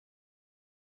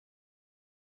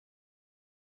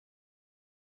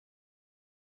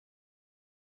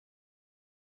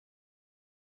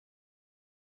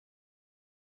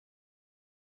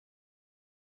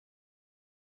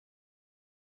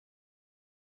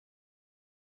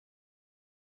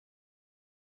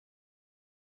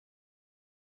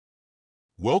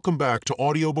Welcome back to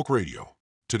Audiobook Radio.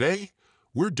 Today,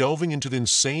 we're delving into the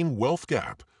insane wealth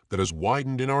gap that has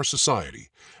widened in our society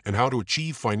and how to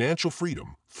achieve financial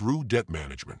freedom through debt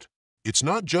management. It's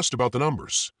not just about the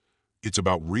numbers. It's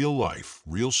about real life,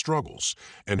 real struggles,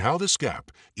 and how this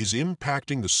gap is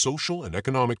impacting the social and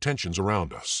economic tensions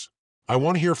around us. I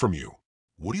want to hear from you.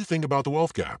 What do you think about the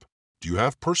wealth gap? Do you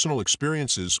have personal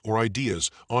experiences or ideas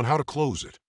on how to close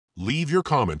it? Leave your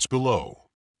comments below.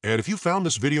 And if you found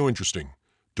this video interesting,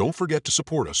 don't forget to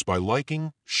support us by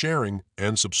liking, sharing,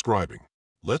 and subscribing.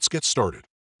 Let's get started.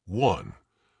 1.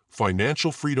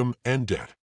 Financial freedom and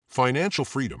debt. Financial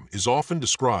freedom is often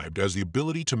described as the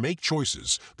ability to make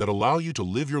choices that allow you to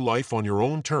live your life on your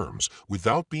own terms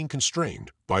without being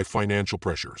constrained by financial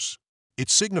pressures. It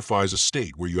signifies a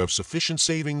state where you have sufficient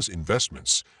savings,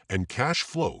 investments, and cash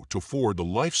flow to afford the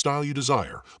lifestyle you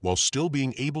desire while still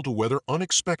being able to weather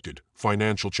unexpected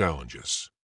financial challenges.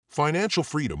 Financial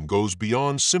freedom goes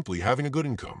beyond simply having a good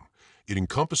income. It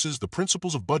encompasses the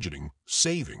principles of budgeting,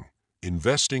 saving,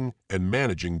 investing, and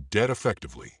managing debt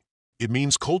effectively. It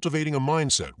means cultivating a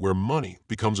mindset where money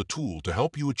becomes a tool to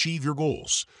help you achieve your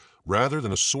goals, rather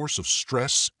than a source of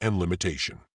stress and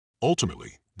limitation.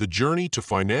 Ultimately, the journey to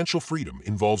financial freedom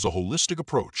involves a holistic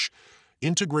approach,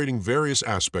 integrating various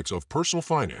aspects of personal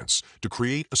finance to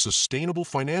create a sustainable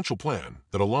financial plan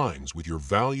that aligns with your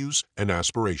values and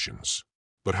aspirations.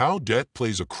 But how debt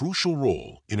plays a crucial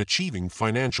role in achieving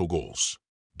financial goals.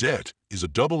 Debt is a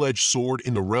double-edged sword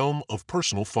in the realm of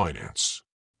personal finance.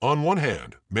 On one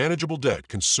hand, manageable debt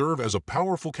can serve as a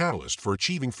powerful catalyst for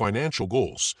achieving financial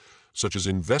goals, such as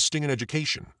investing in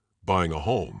education, buying a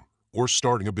home, or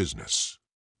starting a business.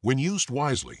 When used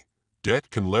wisely,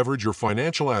 debt can leverage your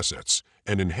financial assets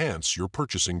and enhance your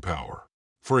purchasing power.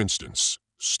 For instance,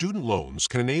 student loans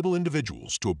can enable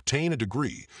individuals to obtain a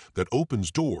degree that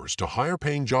opens doors to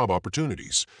higher-paying job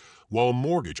opportunities, while a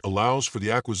mortgage allows for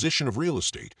the acquisition of real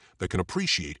estate that can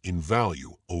appreciate in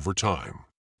value over time.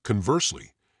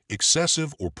 Conversely,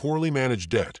 excessive or poorly managed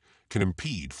debt can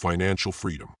impede financial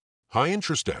freedom.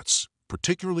 High-interest debts,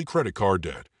 particularly credit card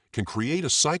debt, can create a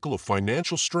cycle of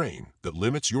financial strain that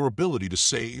limits your ability to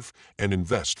save and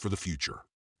invest for the future.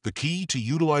 The key to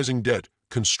utilizing debt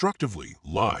constructively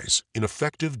lies in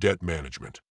effective debt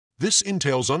management. This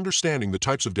entails understanding the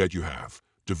types of debt you have,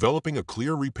 developing a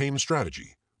clear repayment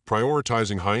strategy,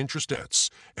 prioritizing high-interest debts,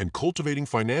 and cultivating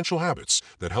financial habits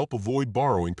that help avoid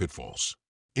borrowing pitfalls.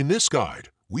 In this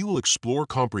guide, we will explore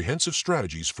comprehensive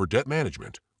strategies for debt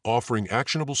management, offering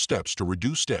actionable steps to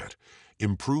reduce debt,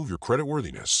 improve your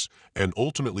creditworthiness, and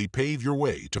ultimately pave your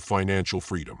way to financial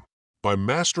freedom. By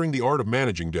mastering the art of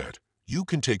managing debt, you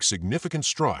can take significant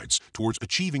strides towards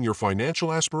achieving your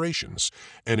financial aspirations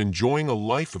and enjoying a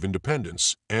life of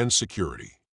independence and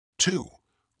security. 2.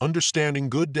 Understanding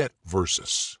good debt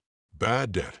versus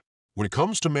bad debt. When it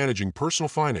comes to managing personal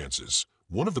finances,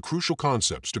 one of the crucial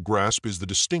concepts to grasp is the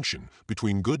distinction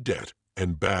between good debt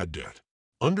and bad debt.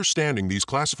 Understanding these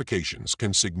classifications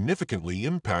can significantly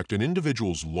impact an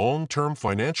individual's long-term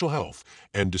financial health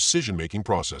and decision-making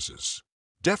processes.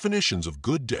 Definitions of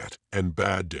good debt and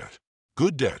bad debt.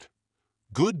 Good debt.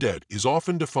 Good debt is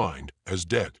often defined as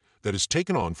debt that is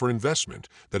taken on for investment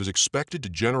that is expected to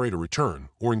generate a return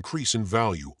or increase in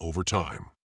value over time.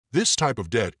 This type of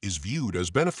debt is viewed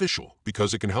as beneficial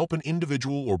because it can help an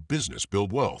individual or business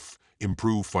build wealth,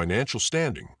 improve financial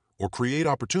standing, or create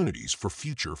opportunities for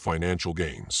future financial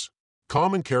gains.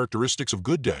 Common characteristics of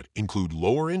good debt include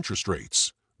lower interest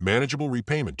rates, manageable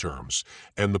repayment terms,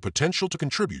 and the potential to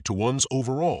contribute to one's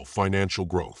overall financial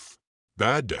growth.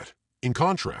 Bad debt. In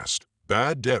contrast,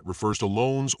 bad debt refers to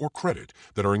loans or credit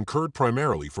that are incurred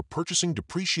primarily for purchasing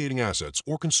depreciating assets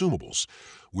or consumables,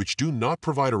 which do not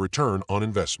provide a return on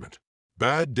investment.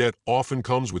 Bad debt often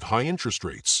comes with high interest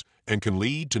rates and can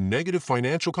lead to negative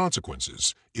financial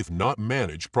consequences if not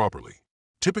managed properly.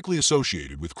 Typically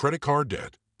associated with credit card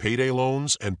debt, payday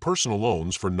loans, and personal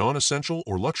loans for non-essential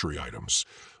or luxury items,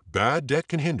 bad debt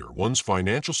can hinder one's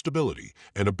financial stability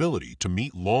and ability to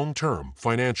meet long-term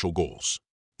financial goals.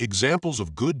 Examples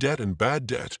of good debt and bad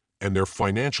debt and their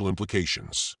financial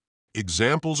implications.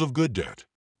 Examples of good debt.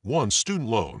 1. Student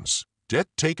loans. Debt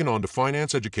taken on to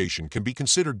finance education can be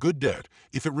considered good debt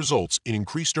if it results in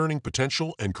increased earning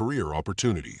potential and career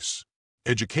opportunities.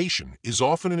 Education is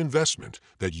often an investment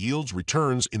that yields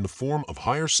returns in the form of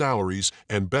higher salaries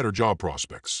and better job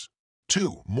prospects.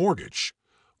 2. Mortgage.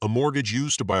 A mortgage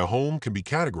used to buy a home can be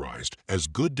categorized as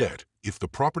good debt if the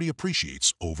property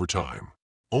appreciates over time.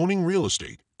 Owning real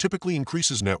estate typically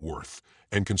increases net worth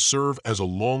and can serve as a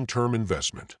long-term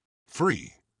investment.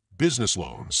 3. Business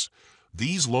loans.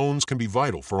 These loans can be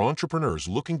vital for entrepreneurs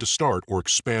looking to start or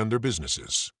expand their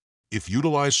businesses. If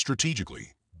utilized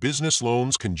strategically, business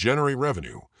loans can generate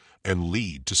revenue and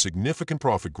lead to significant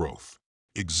profit growth.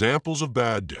 Examples of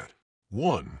bad debt.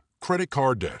 1. Credit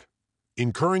card debt.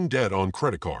 Incurring debt on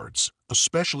credit cards,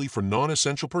 especially for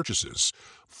non-essential purchases,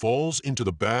 falls into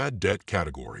the bad debt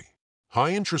category.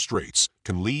 High interest rates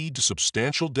can lead to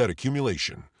substantial debt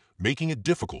accumulation, making it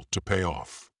difficult to pay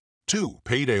off. 2.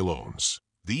 Payday loans.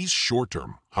 These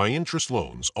short-term, high-interest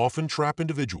loans often trap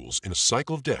individuals in a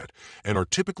cycle of debt and are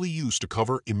typically used to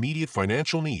cover immediate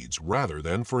financial needs rather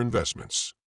than for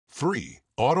investments. 3.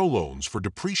 Auto loans for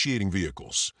depreciating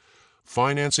vehicles.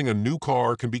 Financing a new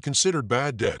car can be considered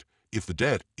bad debt if the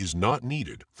debt is not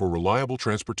needed for reliable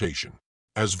transportation.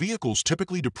 As vehicles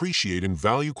typically depreciate in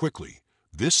value quickly,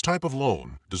 this type of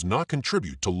loan does not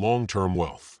contribute to long-term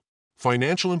wealth.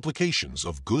 Financial implications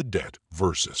of good debt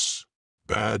versus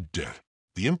bad debt.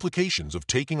 The implications of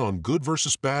taking on good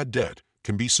versus bad debt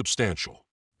can be substantial.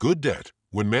 Good debt,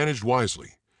 when managed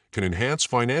wisely, can enhance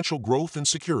financial growth and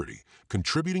security,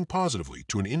 contributing positively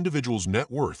to an individual's net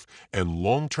worth and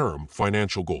long-term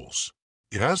financial goals.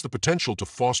 It has the potential to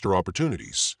foster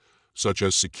opportunities, such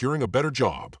as securing a better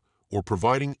job or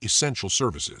providing essential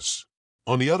services.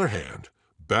 On the other hand,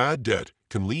 bad debt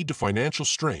can lead to financial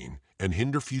strain and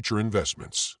hinder future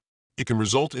investments. It can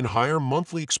result in higher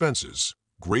monthly expenses,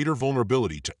 greater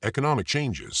vulnerability to economic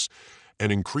changes,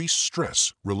 and increased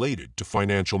stress related to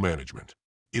financial management.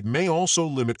 It may also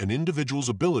limit an individual's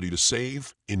ability to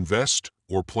save, invest,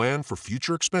 or plan for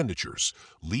future expenditures,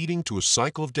 leading to a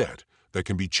cycle of debt that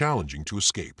can be challenging to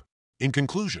escape. In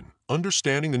conclusion,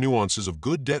 understanding the nuances of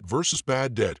good debt versus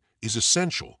bad debt is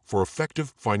essential for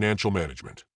effective financial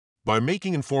management. By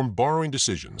making informed borrowing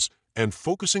decisions and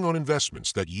focusing on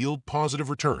investments that yield positive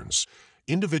returns,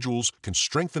 individuals can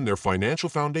strengthen their financial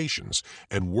foundations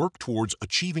and work towards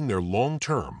achieving their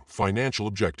long-term financial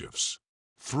objectives.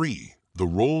 3. The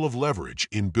role of leverage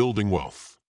in building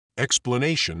wealth.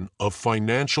 Explanation of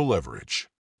financial leverage.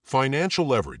 Financial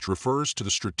leverage refers to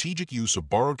the strategic use of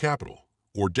borrowed capital,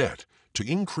 or debt, to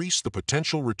increase the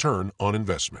potential return on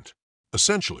investment.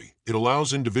 Essentially, it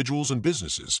allows individuals and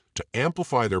businesses to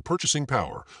amplify their purchasing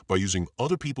power by using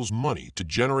other people's money to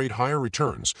generate higher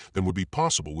returns than would be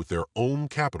possible with their own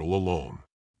capital alone.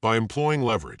 By employing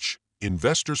leverage,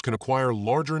 investors can acquire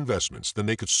larger investments than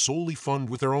they could solely fund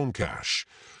with their own cash,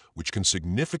 which can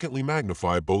significantly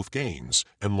magnify both gains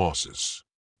and losses.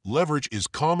 Leverage is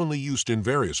commonly used in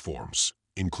various forms,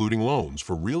 including loans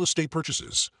for real estate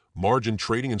purchases, margin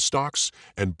trading in stocks,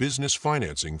 and business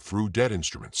financing through debt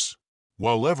instruments.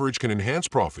 While leverage can enhance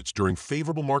profits during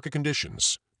favorable market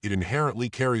conditions, it inherently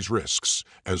carries risks,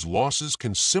 as losses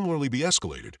can similarly be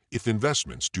escalated if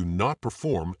investments do not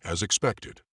perform as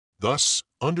expected. Thus,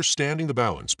 understanding the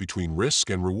balance between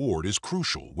risk and reward is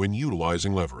crucial when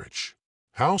utilizing leverage.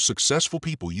 How successful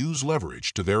people use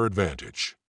leverage to their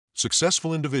advantage.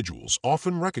 Successful individuals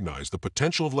often recognize the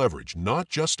potential of leverage not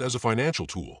just as a financial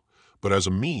tool, but as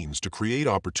a means to create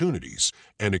opportunities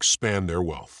and expand their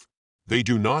wealth. They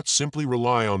do not simply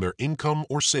rely on their income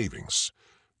or savings.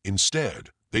 Instead,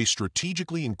 they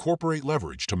strategically incorporate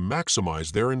leverage to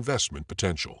maximize their investment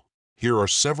potential. Here are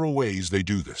several ways they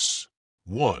do this.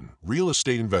 1. Real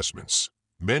estate investments.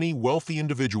 Many wealthy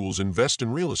individuals invest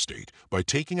in real estate by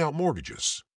taking out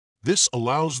mortgages. This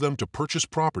allows them to purchase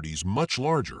properties much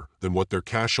larger than what their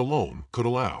cash alone could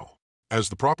allow. As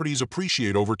the properties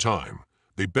appreciate over time,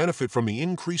 they benefit from the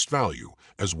increased value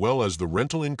as well as the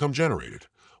rental income generated,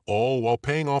 all while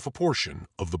paying off a portion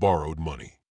of the borrowed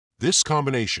money. This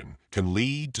combination can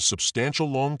lead to substantial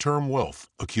long-term wealth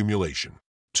accumulation.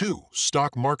 2.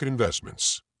 Stock market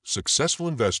investments. Successful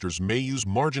investors may use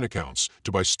margin accounts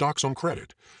to buy stocks on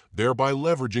credit, thereby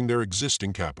leveraging their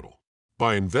existing capital.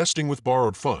 By investing with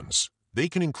borrowed funds, they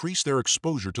can increase their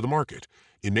exposure to the market,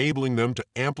 enabling them to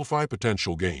amplify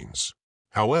potential gains.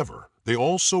 However, they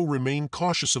also remain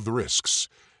cautious of the risks,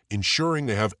 ensuring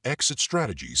they have exit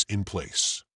strategies in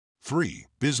place. 3.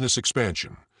 Business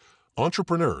expansion.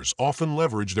 Entrepreneurs often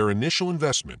leverage their initial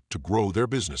investment to grow their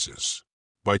businesses.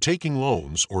 By taking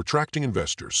loans or attracting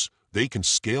investors, they can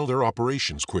scale their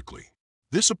operations quickly.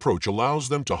 This approach allows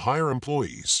them to hire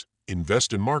employees,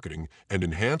 invest in marketing, and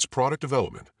enhance product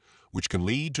development, which can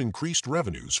lead to increased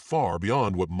revenues far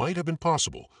beyond what might have been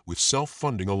possible with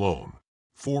self-funding alone.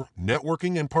 4.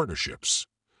 Networking and partnerships.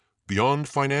 Beyond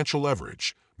financial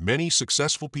leverage, many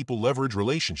successful people leverage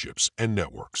relationships and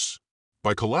networks.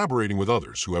 By collaborating with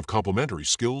others who have complementary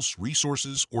skills,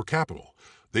 resources, or capital,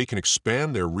 they can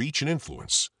expand their reach and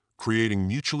influence, creating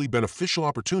mutually beneficial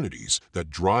opportunities that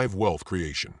drive wealth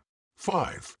creation.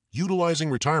 5. Utilizing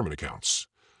retirement accounts.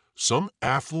 Some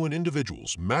affluent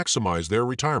individuals maximize their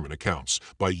retirement accounts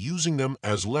by using them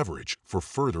as leverage for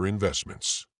further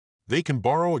investments. They can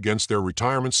borrow against their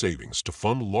retirement savings to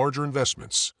fund larger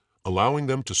investments, allowing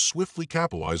them to swiftly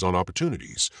capitalize on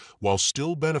opportunities while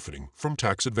still benefiting from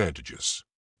tax advantages.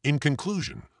 In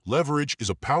conclusion, leverage is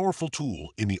a powerful tool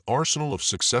in the arsenal of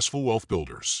successful wealth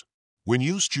builders. When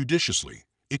used judiciously,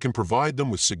 it can provide them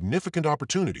with significant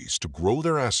opportunities to grow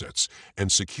their assets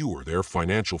and secure their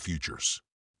financial futures.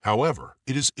 However,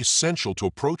 it is essential to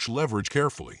approach leverage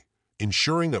carefully,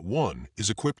 ensuring that one is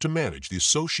equipped to manage the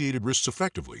associated risks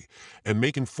effectively and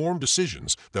make informed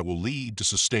decisions that will lead to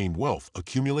sustained wealth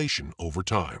accumulation over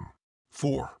time.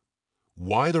 4.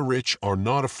 Why the rich are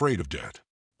not afraid of debt.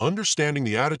 Understanding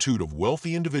the attitude of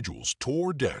wealthy individuals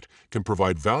toward debt can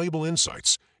provide valuable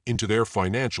insights into their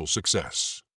financial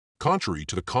success. Contrary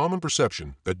to the common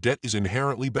perception that debt is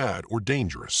inherently bad or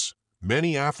dangerous,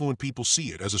 many affluent people see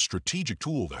it as a strategic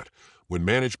tool that, when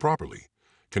managed properly,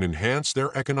 can enhance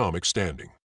their economic standing.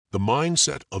 The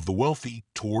mindset of the wealthy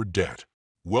toward debt.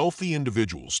 Wealthy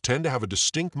individuals tend to have a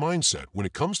distinct mindset when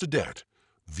it comes to debt,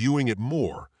 viewing it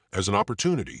more as an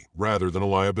opportunity rather than a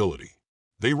liability.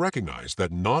 They recognize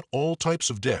that not all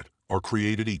types of debt are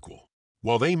created equal.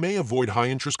 While they may avoid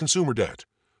high-interest consumer debt,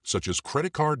 such as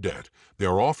credit card debt, they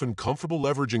are often comfortable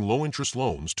leveraging low-interest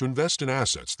loans to invest in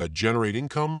assets that generate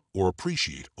income or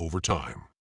appreciate over time.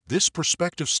 This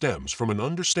perspective stems from an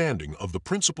understanding of the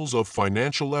principles of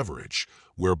financial leverage,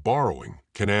 where borrowing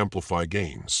can amplify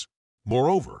gains.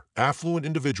 Moreover, affluent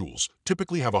individuals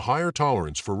typically have a higher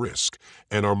tolerance for risk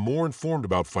and are more informed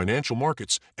about financial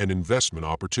markets and investment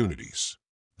opportunities.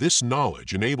 This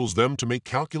knowledge enables them to make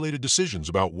calculated decisions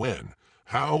about when,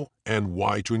 how, and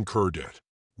why to incur debt.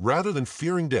 Rather than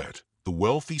fearing debt, the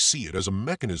wealthy see it as a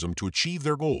mechanism to achieve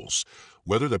their goals,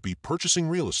 whether that be purchasing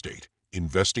real estate,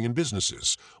 investing in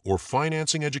businesses, or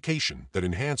financing education that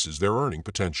enhances their earning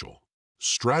potential.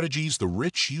 Strategies the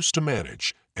rich use to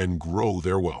manage and grow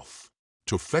their wealth.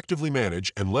 To effectively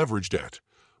manage and leverage debt,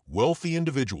 wealthy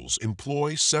individuals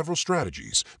employ several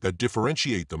strategies that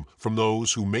differentiate them from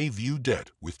those who may view debt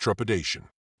with trepidation.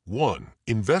 1.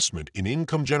 Investment in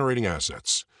income-generating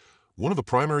assets. One of the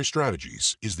primary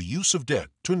strategies is the use of debt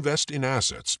to invest in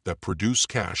assets that produce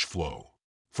cash flow.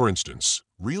 For instance,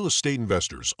 real estate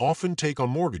investors often take on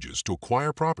mortgages to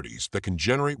acquire properties that can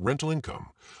generate rental income,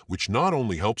 which not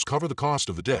only helps cover the cost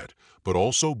of the debt, but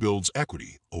also builds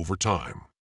equity over time.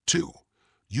 2.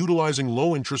 Utilizing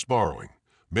low-interest borrowing.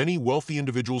 Many wealthy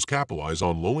individuals capitalize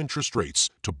on low interest rates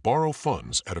to borrow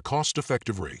funds at a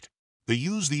cost-effective rate. They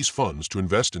use these funds to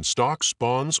invest in stocks,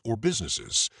 bonds, or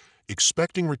businesses,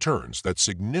 expecting returns that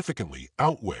significantly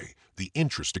outweigh the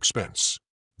interest expense.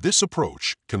 This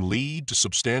approach can lead to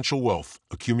substantial wealth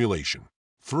accumulation.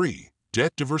 3.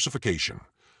 Debt diversification.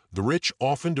 The rich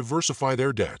often diversify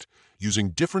their debt,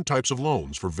 using different types of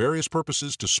loans for various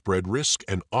purposes to spread risk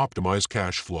and optimize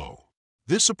cash flow.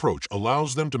 This approach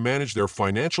allows them to manage their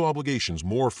financial obligations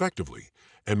more effectively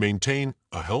and maintain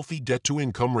a healthy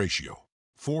debt-to-income ratio.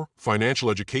 4. Financial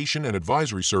education and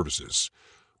advisory services.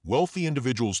 Wealthy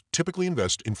individuals typically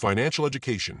invest in financial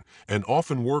education and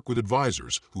often work with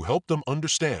advisors who help them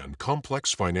understand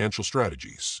complex financial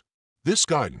strategies. This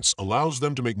guidance allows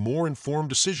them to make more informed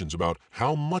decisions about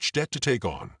how much debt to take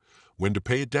on, when to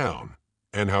pay it down,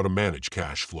 and how to manage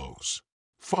cash flows.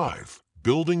 5.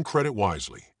 Building credit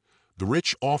wisely. The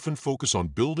rich often focus on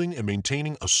building and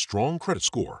maintaining a strong credit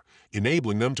score,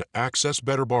 enabling them to access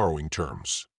better borrowing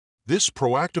terms. This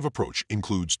proactive approach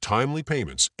includes timely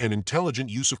payments and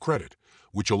intelligent use of credit,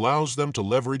 which allows them to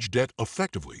leverage debt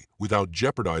effectively without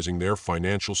jeopardizing their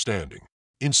financial standing.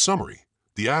 In summary,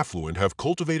 the affluent have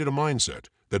cultivated a mindset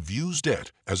that views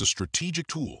debt as a strategic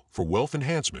tool for wealth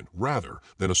enhancement rather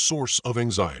than a source of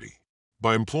anxiety.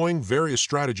 By employing various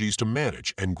strategies to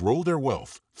manage and grow their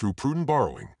wealth through prudent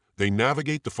borrowing, they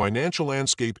navigate the financial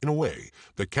landscape in a way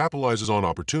that capitalizes on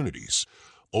opportunities,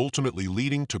 ultimately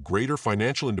leading to greater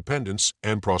financial independence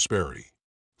and prosperity.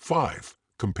 5.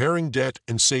 Comparing debt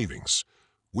and savings.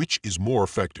 Which is more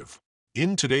effective?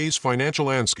 In today's financial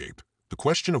landscape, the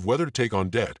question of whether to take on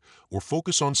debt or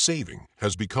focus on saving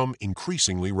has become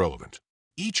increasingly relevant.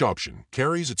 Each option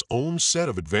carries its own set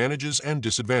of advantages and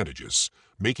disadvantages,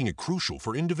 making it crucial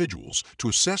for individuals to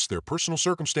assess their personal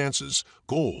circumstances,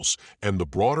 goals, and the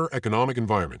broader economic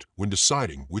environment when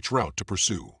deciding which route to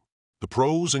pursue. The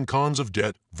pros and cons of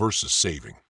debt versus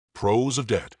saving. Pros of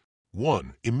debt.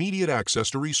 1. Immediate access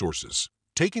to resources.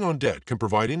 Taking on debt can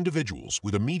provide individuals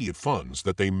with immediate funds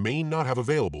that they may not have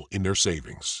available in their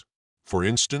savings. For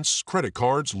instance, credit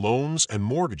cards, loans, and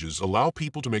mortgages allow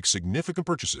people to make significant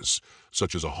purchases,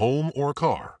 such as a home or a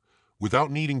car,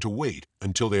 without needing to wait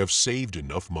until they have saved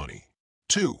enough money.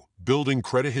 2. Building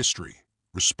credit history.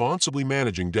 Responsibly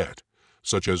managing debt,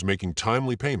 such as making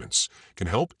timely payments, can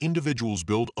help individuals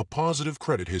build a positive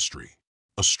credit history.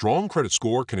 A strong credit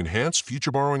score can enhance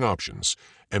future borrowing options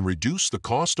and reduce the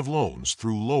cost of loans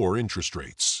through lower interest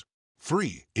rates.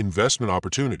 3. Investment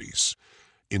opportunities.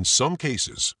 In some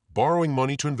cases, borrowing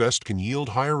money to invest can yield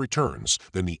higher returns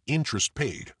than the interest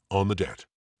paid on the debt.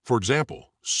 For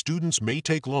example, students may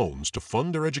take loans to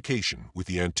fund their education with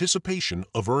the anticipation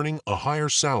of earning a higher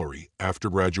salary after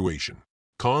graduation.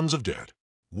 Cons of debt.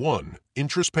 1.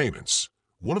 Interest payments.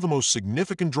 One of the most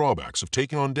significant drawbacks of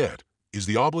taking on debt is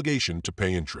the obligation to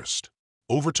pay interest.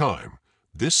 Over time,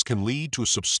 this can lead to a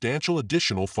substantial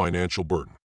additional financial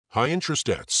burden. High-interest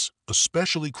debts,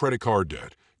 especially credit card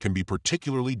debt, can be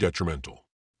particularly detrimental.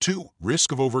 2.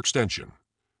 Risk of overextension.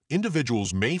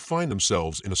 Individuals may find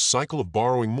themselves in a cycle of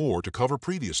borrowing more to cover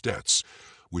previous debts,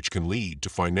 which can lead to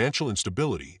financial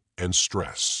instability and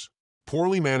stress.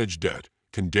 Poorly managed debt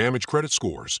can damage credit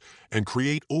scores and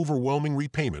create overwhelming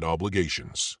repayment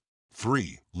obligations.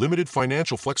 3. Limited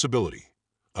financial flexibility.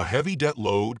 A heavy debt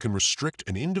load can restrict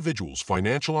an individual's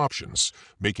financial options,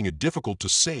 making it difficult to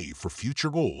save for future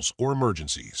goals or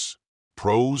emergencies.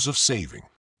 Pros of saving.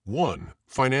 1.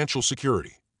 Financial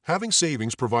security. Having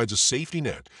savings provides a safety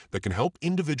net that can help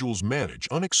individuals manage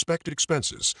unexpected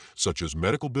expenses, such as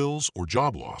medical bills or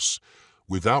job loss,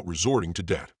 without resorting to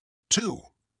debt. 2.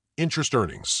 Interest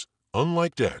earnings.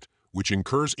 Unlike debt, which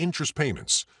incurs interest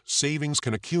payments, savings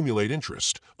can accumulate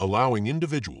interest, allowing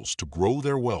individuals to grow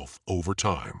their wealth over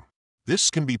time. This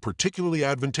can be particularly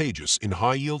advantageous in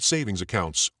high-yield savings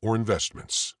accounts or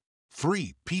investments.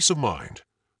 3. Peace of mind.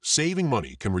 Saving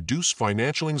money can reduce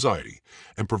financial anxiety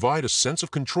and provide a sense of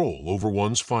control over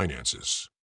one's finances.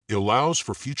 It allows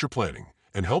for future planning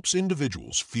and helps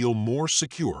individuals feel more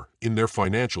secure in their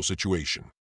financial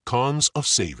situation. Cons of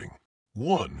saving.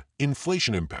 1.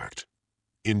 Inflation impact.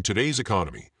 In today's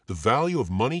economy, the value of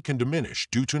money can diminish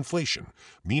due to inflation,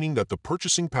 meaning that the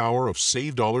purchasing power of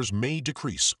saved dollars may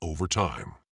decrease over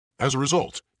time. As a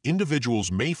result,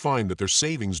 individuals may find that their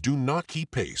savings do not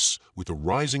keep pace with the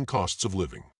rising costs of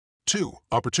living. 2.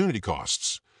 Opportunity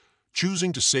costs.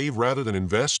 Choosing to save rather than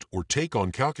invest or take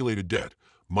on calculated debt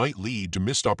might lead to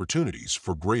missed opportunities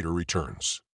for greater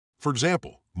returns. For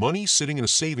example, money sitting in a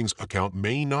savings account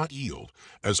may not yield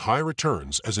as high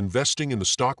returns as investing in the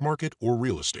stock market or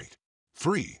real estate.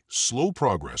 3. Slow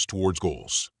progress towards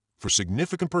goals. For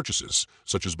significant purchases,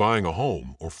 such as buying a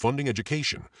home or funding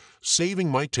education, saving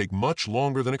might take much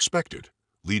longer than expected,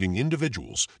 leading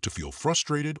individuals to feel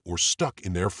frustrated or stuck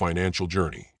in their financial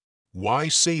journey. Why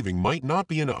saving might not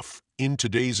be enough in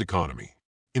today's economy.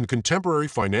 In a contemporary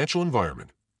financial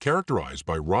environment, characterized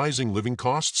by rising living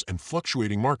costs and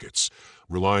fluctuating markets,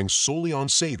 relying solely on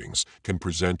savings can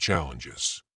present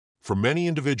challenges. For many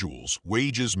individuals,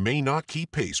 wages may not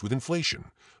keep pace with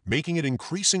inflation, making it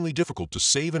increasingly difficult to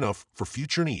save enough for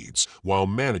future needs while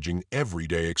managing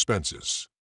everyday expenses.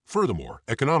 Furthermore,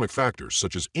 economic factors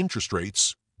such as interest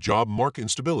rates, job market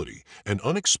instability, and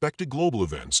unexpected global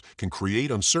events can create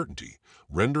uncertainty,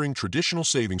 rendering traditional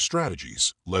saving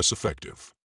strategies less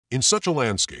effective. In such a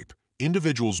landscape,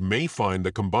 individuals may find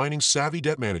that combining savvy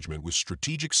debt management with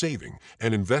strategic saving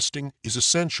and investing is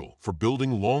essential for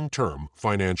building long-term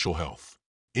financial health.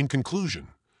 In conclusion,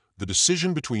 the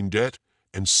decision between debt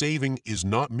and saving is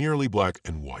not merely black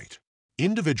and white.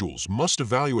 Individuals must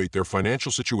evaluate their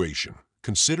financial situation,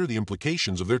 consider the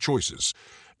implications of their choices,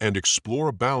 and explore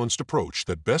a balanced approach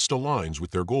that best aligns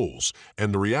with their goals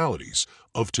and the realities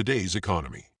of today's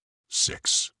economy.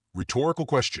 6. Rhetorical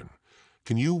question.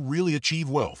 Can you really achieve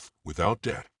wealth without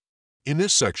debt? In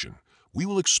this section, we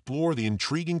will explore the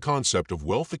intriguing concept of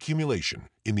wealth accumulation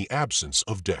in the absence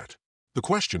of debt. The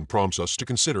question prompts us to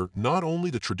consider not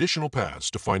only the traditional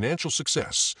paths to financial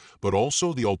success, but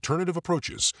also the alternative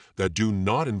approaches that do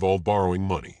not involve borrowing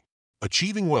money.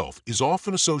 Achieving wealth is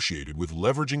often associated with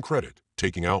leveraging credit,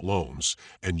 taking out loans,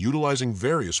 and utilizing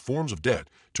various forms of debt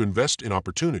to invest in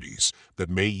opportunities that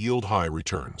may yield high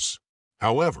returns.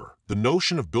 However, the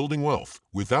notion of building wealth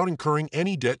without incurring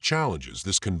any debt challenges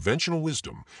this conventional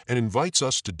wisdom and invites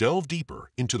us to delve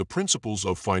deeper into the principles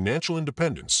of financial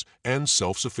independence and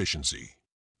self-sufficiency.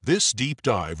 This deep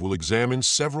dive will examine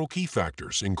several key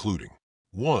factors, including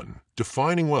 1.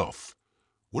 Defining wealth.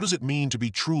 What does it mean to be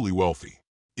truly wealthy?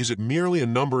 Is it merely a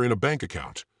number in a bank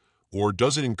account, or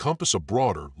does it encompass a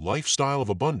broader lifestyle of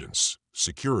abundance,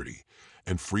 security,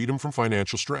 and freedom from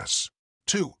financial stress?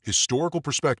 2. Historical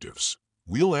perspectives.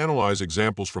 We'll analyze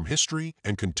examples from history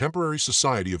and contemporary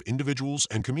society of individuals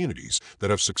and communities that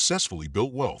have successfully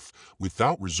built wealth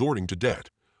without resorting to debt,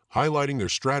 highlighting their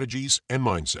strategies and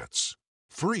mindsets.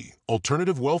 3.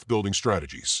 Alternative wealth building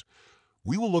strategies.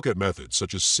 We will look at methods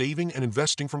such as saving and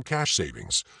investing from cash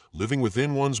savings, living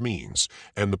within one's means,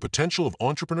 and the potential of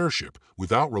entrepreneurship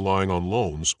without relying on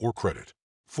loans or credit.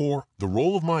 4. The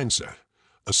role of mindset.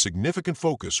 A significant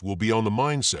focus will be on the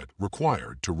mindset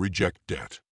required to reject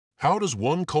debt. How does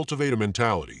one cultivate a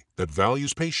mentality that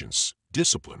values patience,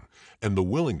 discipline, and the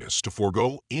willingness to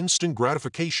forego instant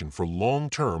gratification for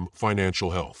long-term financial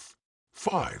health?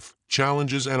 5.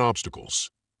 Challenges and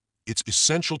obstacles. It's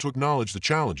essential to acknowledge the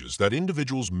challenges that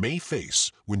individuals may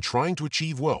face when trying to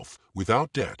achieve wealth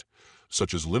without debt,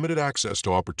 such as limited access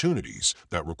to opportunities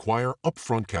that require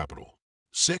upfront capital.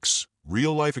 6.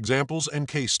 Real-life examples and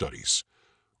case studies.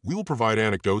 We will provide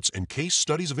anecdotes and case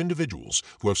studies of individuals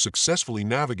who have successfully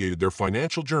navigated their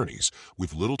financial journeys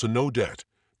with little to no debt,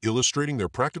 illustrating their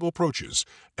practical approaches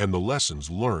and the lessons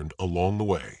learned along the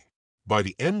way. By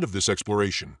the end of this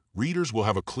exploration, readers will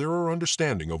have a clearer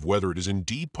understanding of whether it is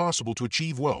indeed possible to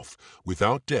achieve wealth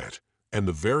without debt and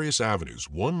the various avenues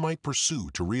one might pursue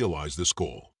to realize this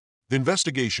goal. The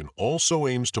investigation also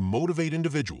aims to motivate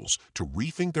individuals to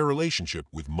rethink their relationship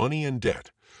with money and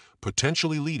debt,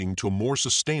 potentially leading to a more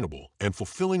sustainable and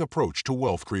fulfilling approach to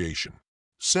wealth creation.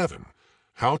 7.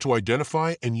 How to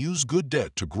identify and use good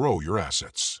debt to grow your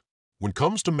assets. When it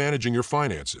comes to managing your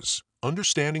finances,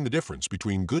 understanding the difference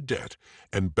between good debt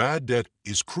and bad debt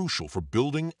is crucial for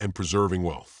building and preserving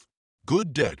wealth.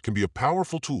 Good debt can be a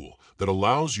powerful tool that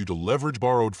allows you to leverage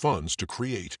borrowed funds to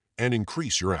create and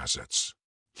increase your assets.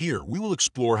 Here, we will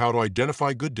explore how to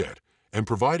identify good debt and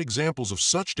provide examples of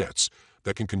such debts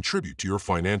that can contribute to your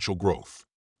financial growth.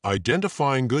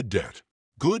 Identifying good debt.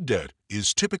 Good debt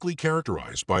is typically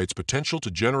characterized by its potential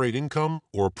to generate income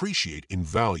or appreciate in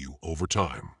value over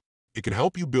time. It can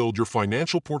help you build your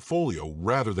financial portfolio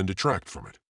rather than detract from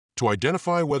it. To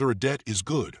identify whether a debt is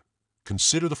good,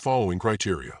 consider the following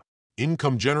criteria.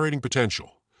 Income generating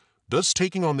potential. Does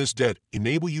taking on this debt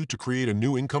enable you to create a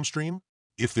new income stream?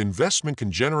 If the investment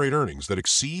can generate earnings that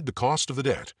exceed the cost of the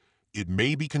debt, it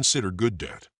may be considered good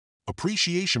debt.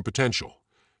 Appreciation potential.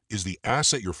 Is the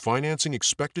asset you're financing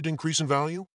expected to increase in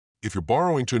value? If you're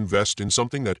borrowing to invest in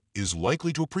something that is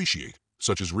likely to appreciate,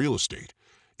 such as real estate,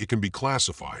 it can be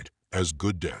classified as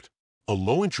good debt. A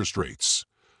low interest rates.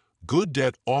 Good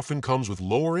debt often comes with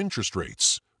lower interest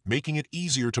rates, making it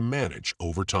easier to manage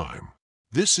over time.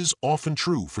 This is often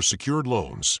true for secured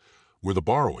loans, where the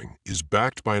borrowing is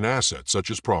backed by an asset such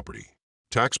as property.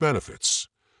 Tax benefits.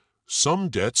 Some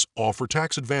debts offer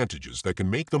tax advantages that can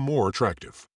make them more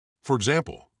attractive. For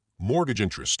example, mortgage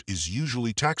interest is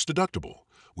usually tax deductible,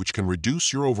 which can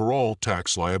reduce your overall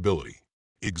tax liability.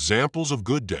 Examples of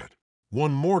good debt.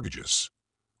 1. Mortgages.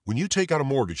 When you take out a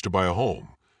mortgage to buy a home,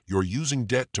 you're using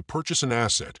debt to purchase an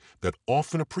asset that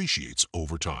often appreciates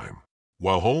over time.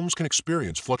 While homes can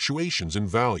experience fluctuations in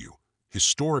value,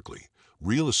 historically,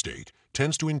 real estate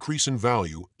tends to increase in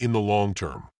value in the long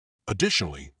term.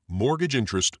 Additionally, mortgage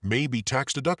interest may be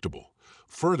tax deductible,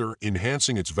 further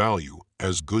enhancing its value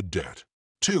as good debt.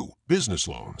 2. Business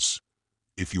loans.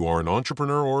 If you are an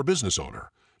entrepreneur or a business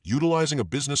owner, utilizing a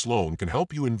business loan can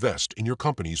help you invest in your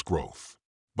company's growth.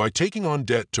 By taking on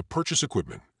debt to purchase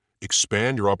equipment,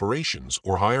 expand your operations,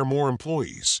 or hire more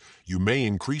employees, you may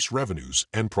increase revenues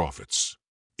and profits.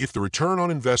 If the return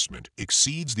on investment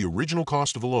exceeds the original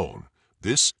cost of a loan,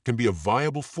 this can be a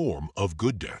viable form of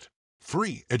good debt.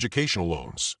 3. Educational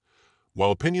loans.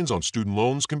 While opinions on student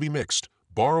loans can be mixed,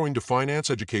 borrowing to finance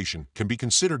education can be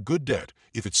considered good debt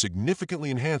if it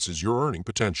significantly enhances your earning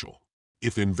potential.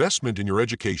 If the investment in your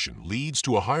education leads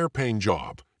to a higher-paying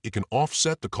job, it can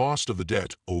offset the cost of the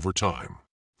debt over time.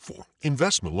 4.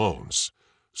 Investment loans.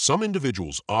 Some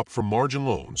individuals opt for margin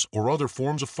loans or other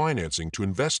forms of financing to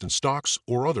invest in stocks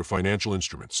or other financial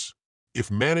instruments. If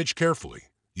managed carefully,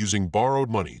 using borrowed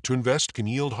money to invest can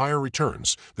yield higher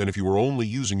returns than if you were only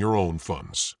using your own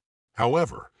funds.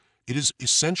 However, it is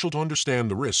essential to understand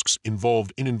the risks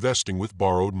involved in investing with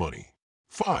borrowed money.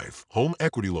 5. Home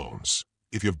equity loans.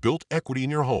 If you have built equity in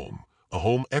your home, a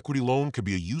home equity loan can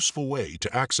be a useful way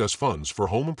to access funds for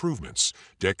home improvements,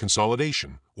 debt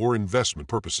consolidation, or investment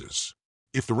purposes.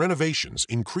 If the renovations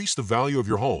increase the value of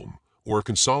your home, or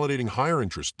consolidating higher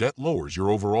interest debt lowers your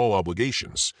overall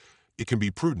obligations, it can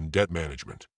be prudent debt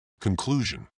management.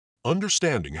 Conclusion.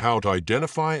 Understanding how to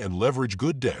identify and leverage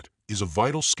good debt is a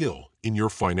vital skill in your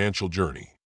financial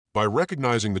journey. By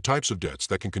recognizing the types of debts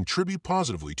that can contribute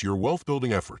positively to your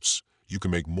wealth-building efforts, you can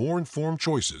make more informed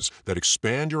choices that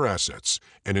expand your assets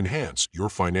and enhance your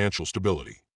financial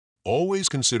stability. Always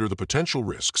consider the potential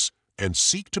risks and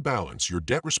seek to balance your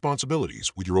debt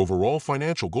responsibilities with your overall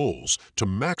financial goals to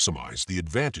maximize the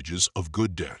advantages of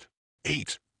good debt.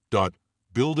 8.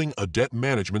 Building a debt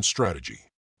management strategy.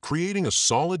 Creating a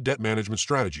solid debt management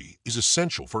strategy is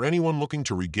essential for anyone looking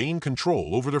to regain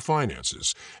control over their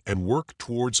finances and work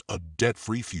towards a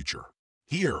debt-free future.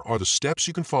 Here are the steps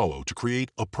you can follow to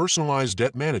create a personalized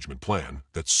debt management plan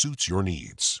that suits your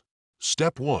needs.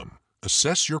 Step 1.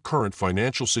 Assess your current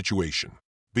financial situation.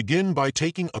 Begin by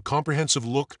taking a comprehensive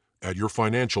look at your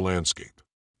financial landscape.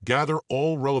 Gather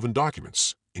all relevant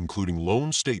documents, including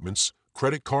loan statements,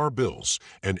 credit card bills,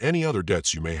 and any other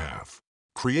debts you may have.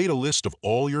 Create a list of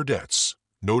all your debts,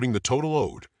 noting the total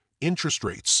owed, interest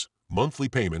rates, monthly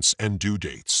payments, and due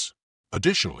dates.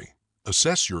 Additionally,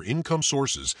 assess your income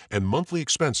sources and monthly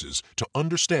expenses to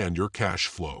understand your cash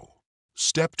flow.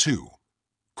 Step 2.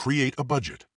 Create a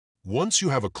budget. Once you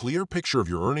have a clear picture of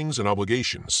your earnings and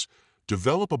obligations,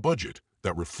 develop a budget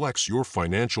that reflects your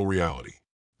financial reality.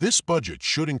 This budget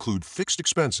should include fixed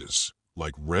expenses,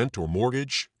 like rent or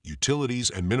mortgage, utilities,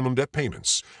 and minimum debt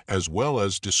payments, as well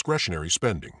as discretionary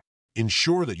spending.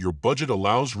 Ensure that your budget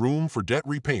allows room for debt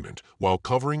repayment while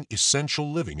covering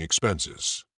essential living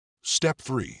expenses. Step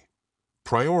 3.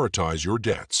 Prioritize your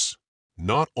debts.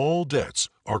 Not all debts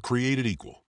are created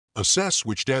equal. Assess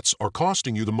which debts are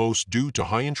costing you the most due to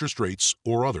high interest rates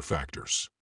or other factors.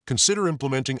 Consider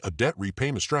implementing a debt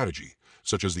repayment strategy,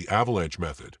 such as the avalanche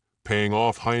method, paying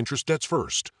off high-interest debts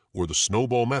first, or the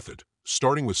snowball method,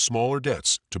 starting with smaller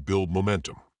debts to build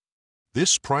momentum.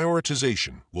 This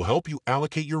prioritization will help you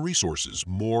allocate your resources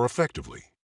more effectively.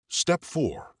 Step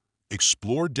 4.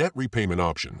 Explore debt repayment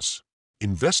options.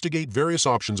 Investigate various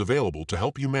options available to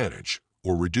help you manage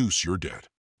or reduce your debt.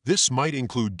 This might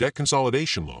include debt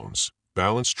consolidation loans,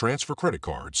 balance transfer credit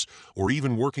cards, or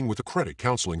even working with a credit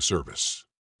counseling service.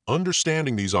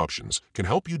 Understanding these options can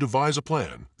help you devise a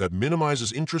plan that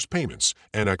minimizes interest payments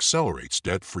and accelerates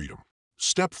debt freedom.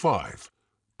 Step 5.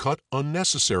 Cut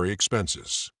unnecessary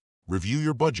expenses. Review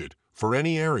your budget for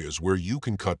any areas where you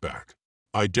can cut back.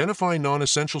 Identify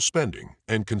non-essential spending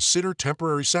and consider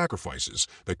temporary sacrifices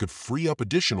that could free up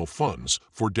additional funds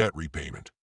for debt repayment.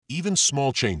 Even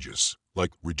small changes,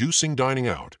 like reducing dining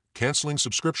out, canceling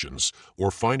subscriptions,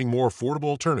 or finding more affordable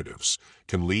alternatives,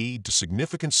 can lead to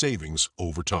significant savings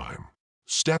over time.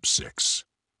 Step 6.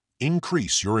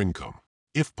 Increase your income.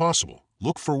 If possible,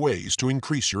 look for ways to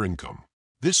increase your income.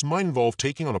 This might involve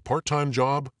taking on a part-time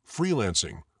job,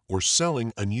 freelancing, or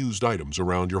selling unused items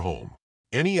around your home.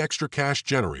 Any extra cash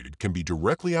generated can be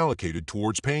directly allocated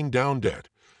towards paying down debt,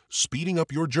 speeding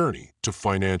up your journey to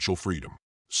financial freedom.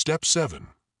 Step 7.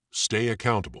 Stay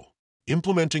accountable.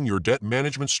 Implementing your debt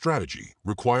management strategy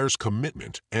requires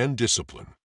commitment and discipline.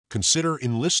 Consider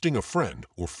enlisting a friend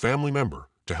or family member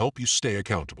to help you stay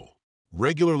accountable.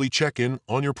 Regularly check in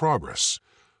on your progress,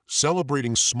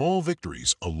 celebrating small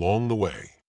victories along the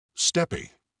way. Step 8.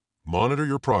 Monitor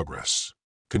your progress.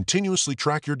 Continuously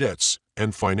track your debts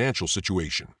and financial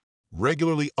situation.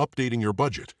 Regularly updating your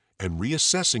budget and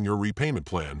reassessing your repayment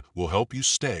plan will help you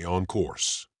stay on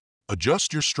course.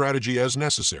 Adjust your strategy as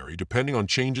necessary depending on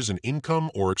changes in income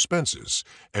or expenses,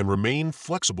 and remain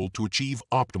flexible to achieve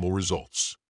optimal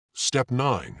results. Step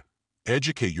 9.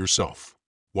 Educate yourself.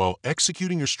 While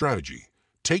executing your strategy,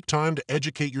 take time to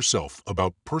educate yourself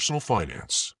about personal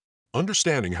finance.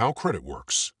 Understanding how credit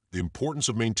works, the importance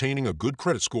of maintaining a good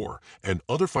credit score, and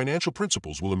other financial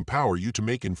principles will empower you to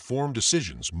make informed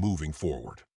decisions moving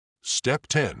forward. Step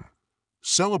 10.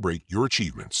 Celebrate your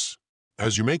achievements.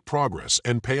 As you make progress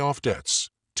and pay off debts,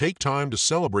 take time to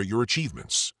celebrate your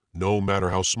achievements, no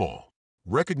matter how small.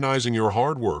 Recognizing your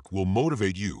hard work will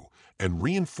motivate you and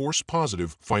reinforce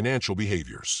positive financial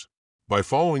behaviors. By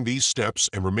following these steps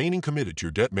and remaining committed to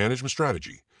your debt management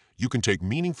strategy, you can take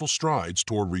meaningful strides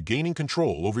toward regaining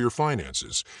control over your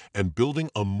finances and building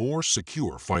a more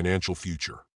secure financial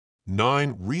future.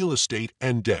 9. Real estate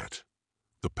and debt.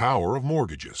 The power of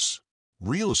mortgages.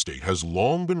 Real estate has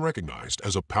long been recognized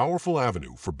as a powerful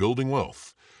avenue for building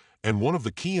wealth, and one of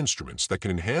the key instruments that can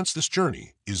enhance this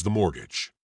journey is the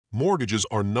mortgage. Mortgages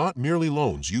are not merely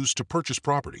loans used to purchase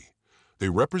property. They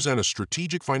represent a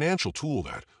strategic financial tool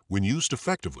that, when used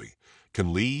effectively,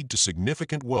 can lead to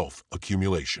significant wealth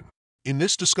accumulation. In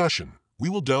this discussion, we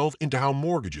will delve into how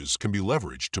mortgages can be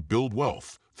leveraged to build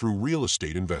wealth through real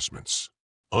estate investments.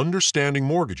 Understanding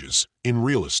mortgages in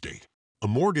real estate. A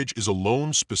mortgage is a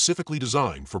loan specifically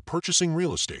designed for purchasing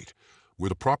real estate, where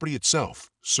the property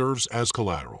itself serves as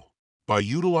collateral. By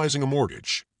utilizing a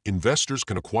mortgage, investors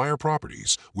can acquire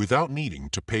properties without needing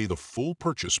to pay the full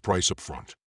purchase price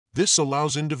upfront. This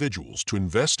allows individuals to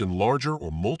invest in larger or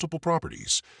multiple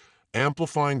properties,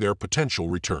 amplifying their potential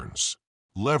returns.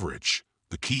 Leverage,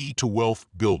 the key to wealth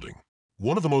building.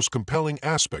 One of the most compelling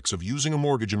aspects of using a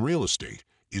mortgage in real estate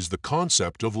is the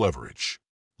concept of leverage.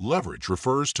 Leverage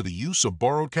refers to the use of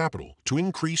borrowed capital to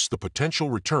increase the potential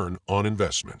return on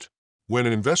investment. When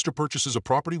an investor purchases a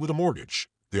property with a mortgage,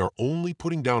 they are only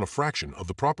putting down a fraction of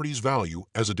the property's value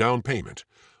as a down payment,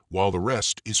 while the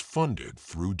rest is funded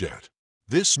through debt.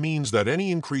 This means that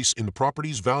any increase in the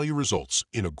property's value results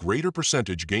in a greater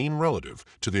percentage gain relative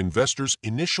to the investor's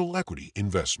initial equity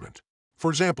investment.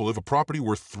 For example, if a property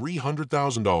worth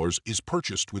 $300,000 is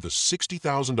purchased with a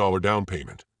 $60,000 down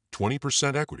payment,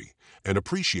 20% equity, and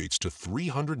appreciates to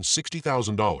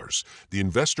 $360,000, the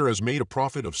investor has made a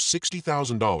profit of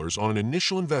 $60,000 on an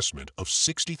initial investment of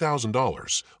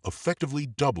 $60,000, effectively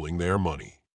doubling their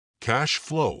money. Cash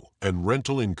flow and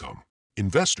rental income.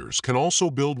 Investors can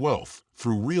also build wealth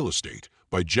through real estate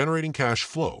by generating cash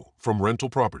flow from rental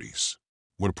properties.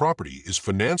 When a property is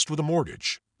financed with a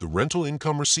mortgage, the rental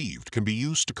income received can be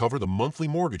used to cover the monthly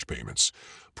mortgage payments,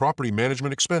 property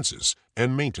management expenses,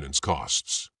 and maintenance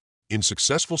costs. In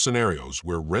successful scenarios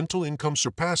where rental income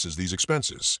surpasses these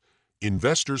expenses,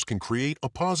 investors can create a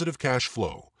positive cash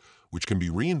flow, which can be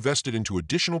reinvested into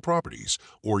additional properties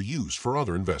or used for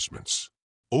other investments.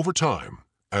 Over time,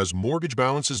 as mortgage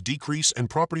balances decrease and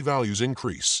property values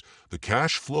increase, the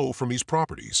cash flow from these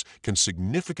properties can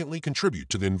significantly contribute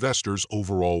to the investor's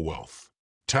overall wealth.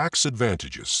 Tax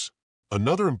advantages.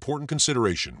 Another important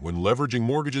consideration when leveraging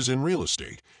mortgages in real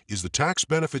estate is the tax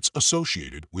benefits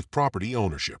associated with property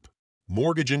ownership.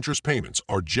 Mortgage interest payments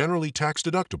are generally tax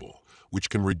deductible, which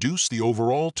can reduce the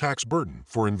overall tax burden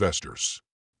for investors.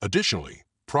 Additionally,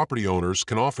 property owners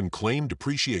can often claim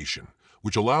depreciation,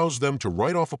 which allows them to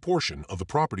write off a portion of the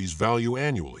property's value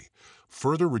annually,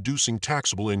 further reducing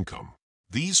taxable income.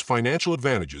 These financial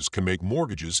advantages can make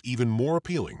mortgages even more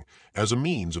appealing as a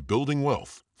means of building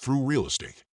wealth through real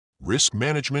estate. Risk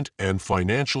management and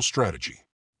financial strategy.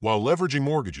 While leveraging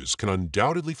mortgages can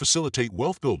undoubtedly facilitate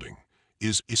wealth building, it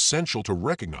is essential to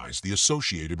recognize the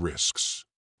associated risks.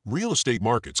 Real estate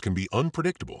markets can be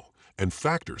unpredictable, and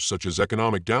factors such as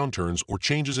economic downturns or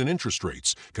changes in interest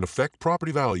rates can affect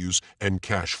property values and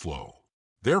cash flow.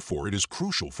 Therefore, it is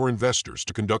crucial for investors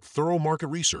to conduct thorough market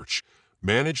research,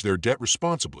 manage their debt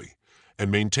responsibly,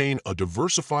 and maintain a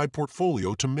diversified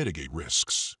portfolio to mitigate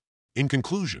risks. In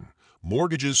conclusion,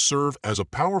 mortgages serve as a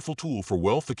powerful tool for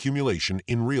wealth accumulation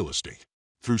in real estate.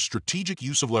 Through strategic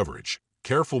use of leverage,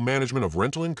 careful management of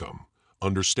rental income,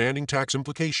 understanding tax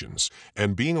implications,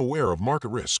 and being aware of market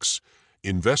risks,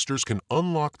 investors can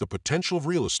unlock the potential of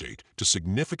real estate to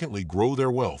significantly grow their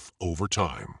wealth over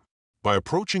time. By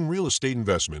approaching real estate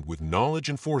investment with knowledge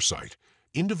and foresight,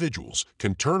 individuals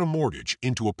can turn a mortgage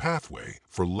into a pathway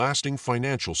for lasting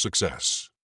financial success.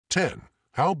 10.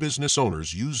 How business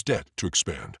owners use debt to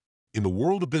expand. In the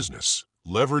world of business,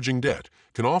 leveraging debt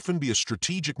can often be a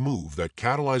strategic move that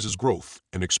catalyzes growth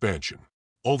and expansion.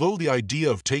 Although the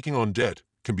idea of taking on debt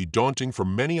can be daunting for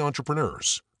many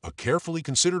entrepreneurs, a carefully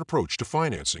considered approach to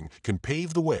financing can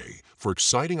pave the way for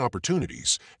exciting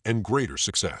opportunities and greater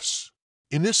success.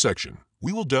 In this section,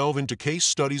 we will delve into case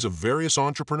studies of various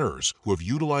entrepreneurs who have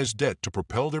utilized debt to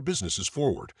propel their businesses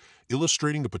forward,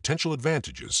 illustrating the potential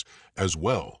advantages as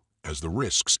well as the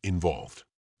risks involved.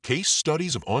 Case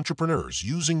studies of entrepreneurs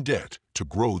using debt to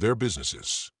grow their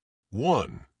businesses.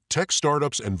 1. Tech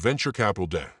startups and venture capital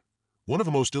debt. One of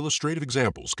the most illustrative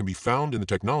examples can be found in the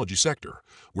technology sector,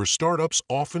 where startups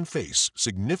often face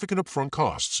significant upfront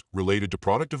costs related to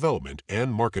product development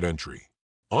and market entry.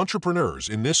 Entrepreneurs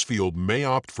in this field may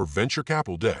opt for venture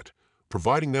capital debt,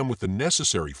 providing them with the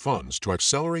necessary funds to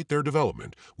accelerate their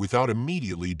development without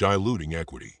immediately diluting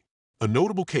equity. A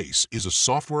notable case is a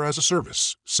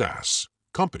software-as-a-service (SaaS)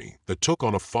 company that took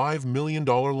on a $5 million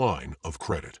line of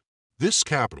credit. This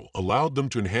capital allowed them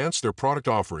to enhance their product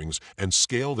offerings and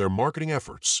scale their marketing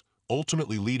efforts,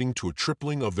 ultimately leading to a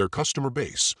tripling of their customer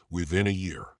base within a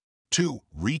year. 2.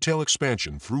 Retail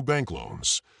expansion through bank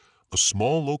loans. A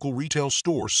small local retail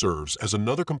store serves as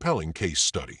another compelling case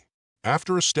study.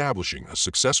 After establishing a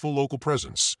successful local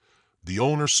presence, the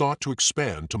owner sought to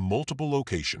expand to multiple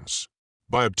locations.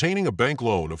 By obtaining a bank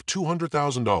loan of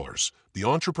 $200,000, the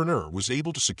entrepreneur was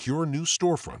able to secure new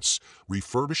storefronts,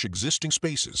 refurbish existing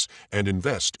spaces, and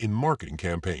invest in marketing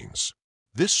campaigns.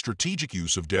 This strategic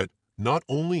use of debt not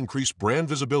only increased brand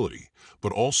visibility,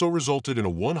 but also resulted in a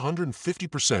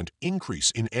 150%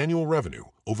 increase in annual revenue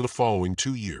over the following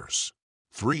 2 years.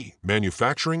 3.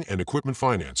 Manufacturing and equipment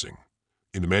financing.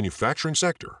 In the manufacturing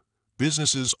sector,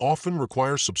 businesses often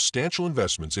require substantial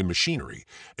investments in machinery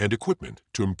and equipment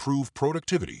to improve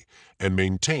productivity and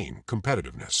maintain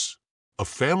competitiveness. A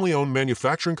family-owned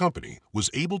manufacturing company was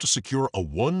able to secure a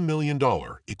 $1 million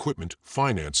equipment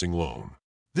financing loan.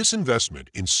 This investment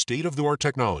in state-of-the-art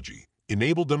technology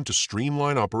enabled them to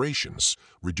streamline operations,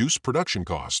 reduce production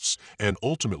costs, and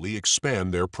ultimately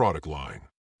expand their product line.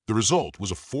 The result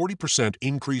was a 40%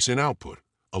 increase in output,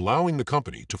 allowing the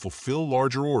company to fulfill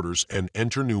larger orders and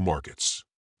enter new markets.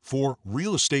 For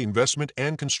real estate investment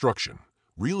and construction,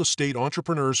 real estate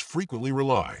entrepreneurs frequently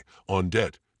rely on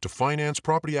debt to finance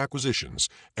property acquisitions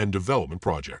and development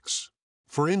projects.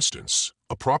 For instance,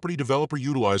 a property developer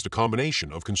utilized a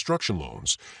combination of construction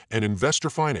loans and investor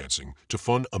financing to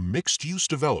fund a mixed-use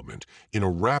development in a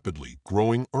rapidly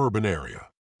growing urban area.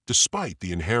 Despite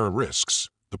the inherent risks,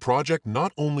 the project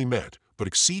not only met but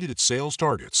exceeded its sales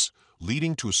targets,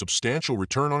 leading to a substantial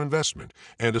return on investment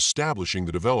and establishing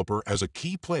the developer as a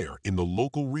key player in the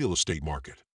local real estate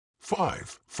market.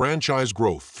 5. Franchise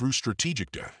growth through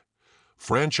strategic debt.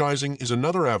 Franchising is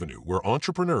another avenue where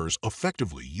entrepreneurs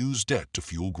effectively use debt to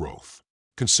fuel growth.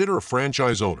 Consider a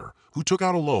franchise owner who took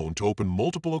out a loan to open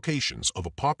multiple locations of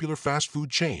a popular fast food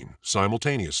chain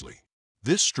simultaneously.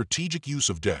 This strategic use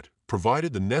of debt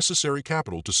provided the necessary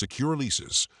capital to secure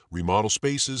leases, remodel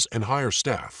spaces, and hire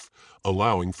staff,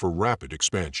 allowing for rapid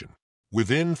expansion.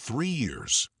 Within 3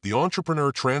 years, the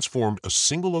entrepreneur transformed a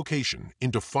single location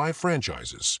into 5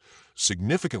 franchises,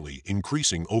 significantly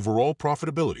increasing overall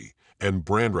profitability and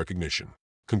brand recognition.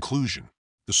 Conclusion: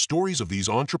 the stories of these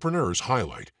entrepreneurs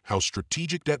highlight how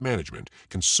strategic debt management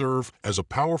can serve as a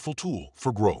powerful tool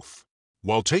for growth.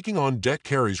 While taking on debt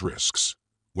carries risks,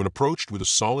 when approached with a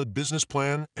solid business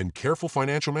plan and careful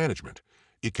financial management,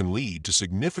 it can lead to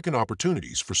significant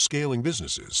opportunities for scaling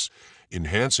businesses,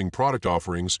 enhancing product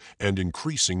offerings, and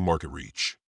increasing market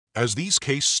reach. As these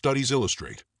case studies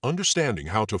illustrate, understanding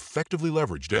how to effectively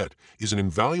leverage debt is an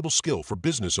invaluable skill for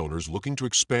business owners looking to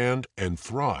expand and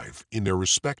thrive in their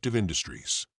respective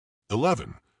industries.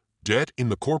 11. Debt in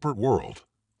the corporate world.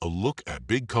 A look at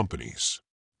big companies.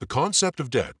 The concept of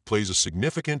debt plays a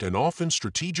significant and often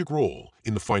strategic role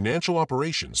in the financial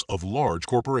operations of large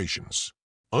corporations.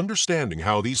 Understanding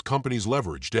how these companies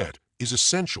leverage debt is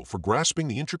essential for grasping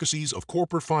the intricacies of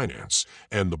corporate finance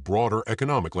and the broader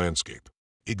economic landscape.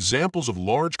 Examples of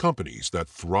large companies that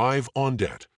thrive on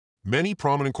debt. Many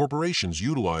prominent corporations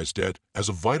utilize debt as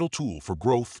a vital tool for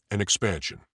growth and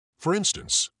expansion. For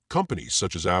instance, companies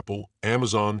such as Apple,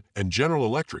 Amazon, and General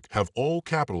Electric have all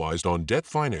capitalized on debt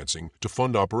financing to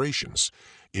fund operations,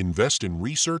 invest in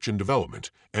research and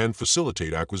development, and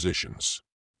facilitate acquisitions.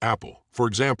 Apple, for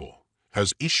example,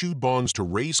 has issued bonds to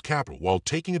raise capital while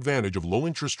taking advantage of low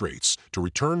interest rates to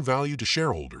return value to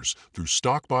shareholders through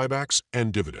stock buybacks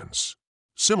and dividends.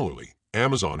 Similarly,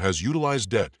 Amazon has utilized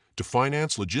debt to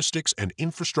finance logistics and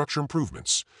infrastructure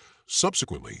improvements,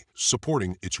 subsequently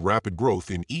supporting its rapid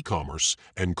growth in e-commerce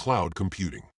and cloud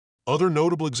computing. Other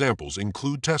notable examples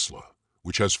include Tesla,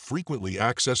 which has frequently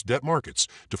accessed debt markets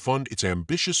to fund its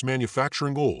ambitious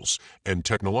manufacturing goals and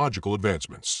technological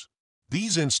advancements.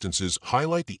 These instances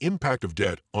highlight the impact of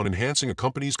debt on enhancing a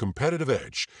company's competitive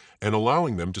edge and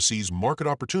allowing them to seize market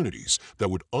opportunities that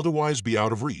would otherwise be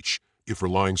out of reach if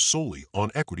relying solely on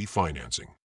equity financing.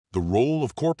 The role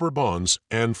of corporate bonds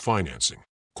and financing.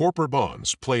 Corporate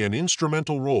bonds play an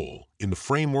instrumental role in the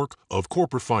framework of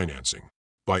corporate financing.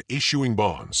 By issuing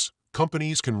bonds,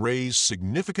 companies can raise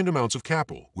significant amounts of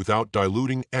capital without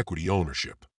diluting equity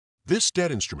ownership. This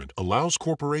debt instrument allows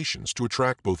corporations to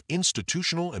attract both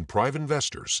institutional and private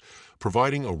investors,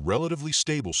 providing a relatively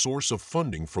stable source of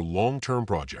funding for long-term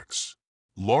projects.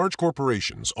 Large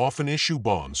corporations often issue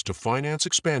bonds to finance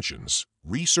expansions,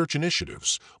 research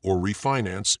initiatives, or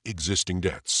refinance existing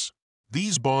debts.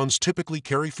 These bonds typically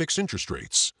carry fixed interest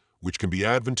rates, which can be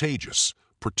advantageous,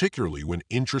 particularly when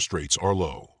interest rates are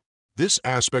low. This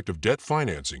aspect of debt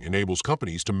financing enables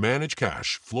companies to manage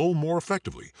cash flow more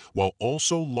effectively while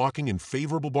also locking in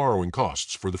favorable borrowing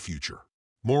costs for the future.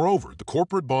 Moreover, the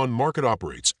corporate bond market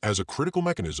operates as a critical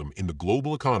mechanism in the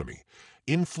global economy,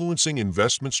 influencing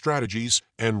investment strategies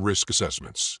and risk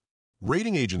assessments.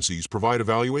 Rating agencies provide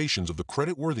evaluations of the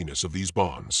creditworthiness of these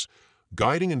bonds,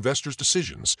 guiding investors'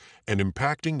 decisions and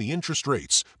impacting the interest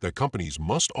rates that companies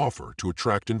must offer to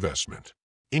attract investment.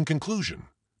 In conclusion,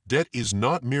 debt is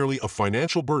not merely a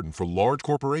financial burden for large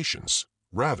corporations.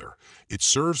 Rather, it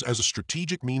serves as a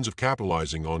strategic means of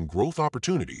capitalizing on growth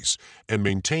opportunities and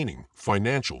maintaining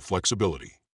financial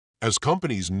flexibility. As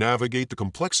companies navigate the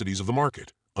complexities of the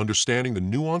market, understanding the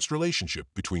nuanced relationship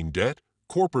between debt,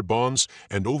 corporate bonds,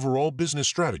 and overall business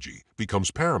strategy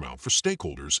becomes paramount for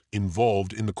stakeholders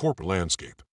involved in the corporate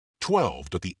landscape. 12.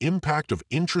 The impact of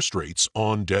interest rates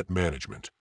on debt management.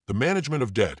 The management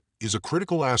of debt is a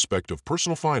critical aspect of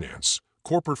personal finance,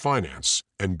 corporate finance,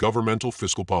 and governmental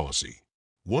fiscal policy.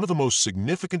 One of the most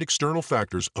significant external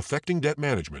factors affecting debt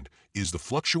management is the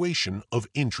fluctuation of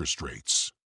interest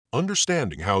rates.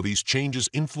 Understanding how these changes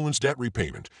influence debt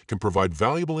repayment can provide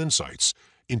valuable insights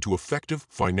into effective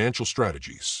financial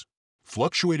strategies.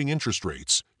 Fluctuating interest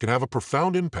rates can have a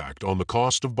profound impact on the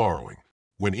cost of borrowing.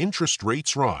 When interest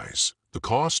rates rise, the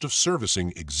cost of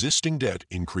servicing existing debt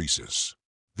increases.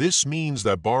 This means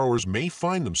that borrowers may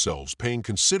find themselves paying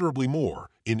considerably more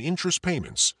in interest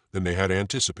payments than they had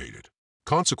anticipated.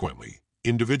 Consequently,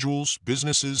 individuals,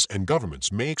 businesses, and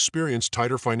governments may experience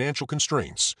tighter financial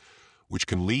constraints, which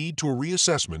can lead to a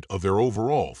reassessment of their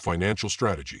overall financial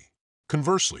strategy.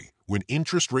 Conversely, when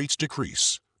interest rates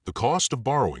decrease, the cost of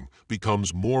borrowing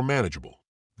becomes more manageable.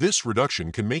 This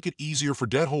reduction can make it easier for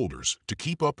debt holders to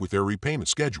keep up with their repayment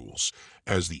schedules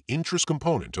as the interest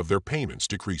component of their payments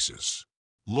decreases.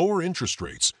 Lower interest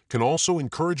rates can also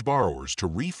encourage borrowers to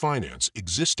refinance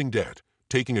existing debt,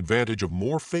 taking advantage of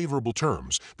more favorable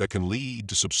terms that can lead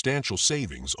to substantial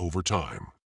savings over time.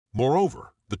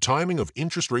 Moreover, the timing of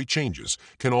interest rate changes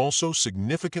can also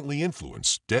significantly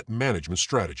influence debt management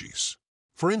strategies.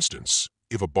 For instance,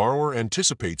 if a borrower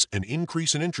anticipates an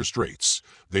increase in interest rates,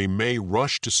 they may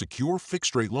rush to secure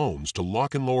fixed-rate loans to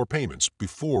lock in lower payments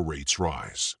before rates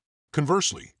rise.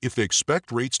 Conversely, if they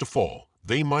expect rates to fall,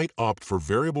 they might opt for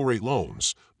variable-rate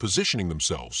loans, positioning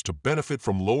themselves to benefit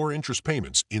from lower interest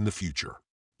payments in the future.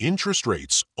 Interest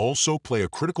rates also play a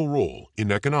critical role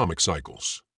in economic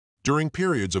cycles. During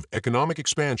periods of economic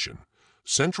expansion,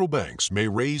 central banks may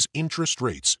raise interest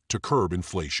rates to curb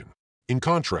inflation. In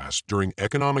contrast, during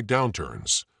economic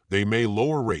downturns, they may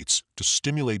lower rates to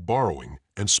stimulate borrowing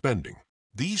and spending.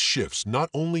 These shifts not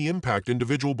only impact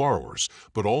individual borrowers,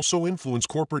 but also influence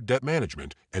corporate debt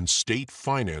management and state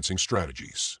financing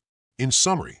strategies. In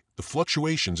summary, the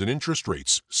fluctuations in interest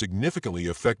rates significantly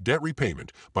affect debt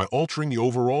repayment by altering the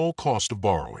overall cost of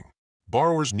borrowing.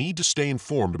 Borrowers need to stay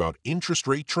informed about interest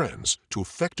rate trends to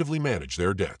effectively manage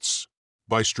their debts.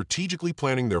 By strategically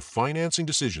planning their financing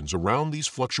decisions around these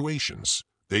fluctuations,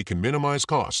 they can minimize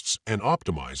costs and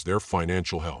optimize their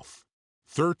financial health.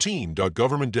 13.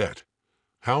 Government debt.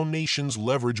 How nations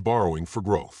leverage borrowing for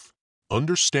growth.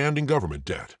 Understanding government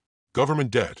debt.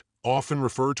 Government debt, often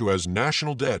referred to as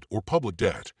national debt or public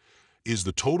debt, is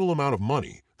the total amount of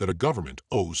money that a government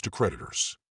owes to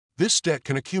creditors. This debt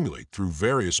can accumulate through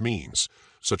various means,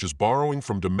 such as borrowing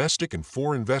from domestic and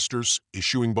foreign investors,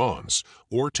 issuing bonds,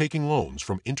 or taking loans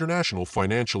from international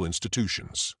financial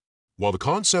institutions. While the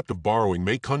concept of borrowing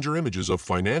may conjure images of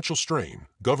financial strain,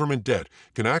 government debt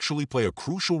can actually play a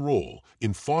crucial role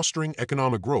in fostering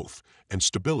economic growth and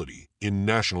stability in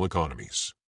national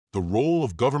economies. The role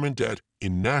of government debt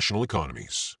in national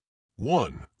economies.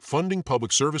 1. Funding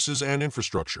public services and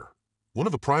infrastructure. One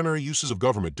of the primary uses of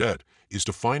government debt is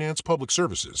to finance public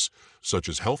services, such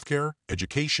as healthcare,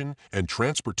 education, and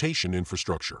transportation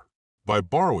infrastructure. By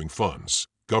borrowing funds,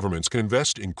 governments can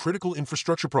invest in critical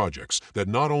infrastructure projects that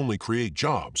not only create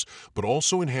jobs, but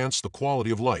also enhance the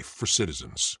quality of life for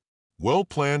citizens.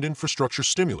 Well-planned infrastructure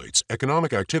stimulates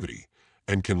economic activity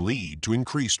and can lead to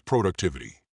increased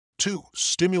productivity. 2.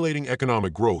 Stimulating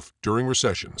economic growth during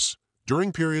recessions.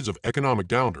 During periods of economic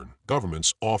downturn,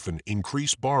 governments often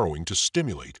increase borrowing to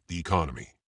stimulate the economy.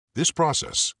 This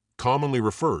process, commonly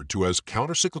referred to as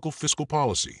countercyclical fiscal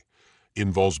policy,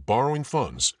 involves borrowing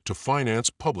funds to finance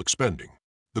public spending.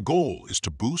 The goal is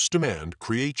to boost demand,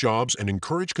 create jobs, and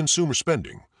encourage consumer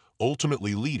spending,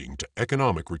 ultimately leading to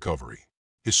economic recovery.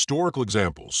 Historical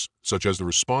examples, such as the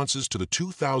responses to the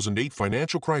 2008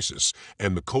 financial crisis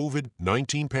and the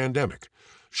COVID-19 pandemic,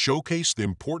 showcase the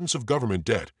importance of government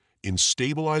debt in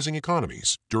stabilizing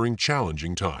economies during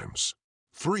challenging times.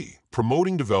 3.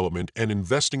 Promoting development and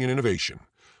investing in innovation.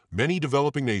 Many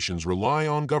developing nations rely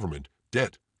on government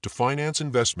debt to finance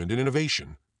investment in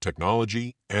innovation,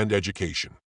 technology, and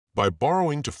education. By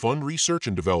borrowing to fund research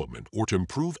and development or to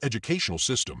improve educational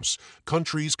systems,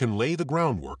 countries can lay the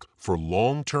groundwork for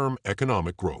long-term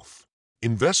economic growth.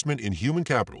 Investment in human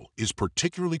capital is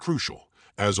particularly crucial,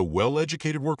 as a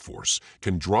well-educated workforce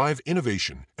can drive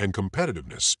innovation and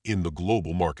competitiveness in the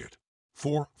global market.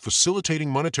 4. Facilitating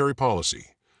monetary policy.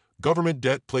 Government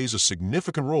debt plays a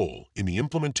significant role in the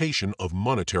implementation of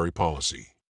monetary policy.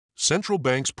 Central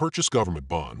banks purchase government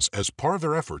bonds as part of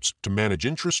their efforts to manage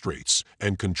interest rates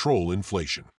and control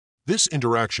inflation. This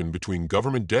interaction between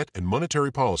government debt and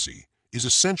monetary policy is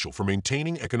essential for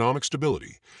maintaining economic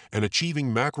stability and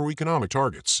achieving macroeconomic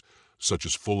targets, such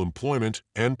as full employment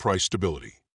and price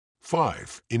stability.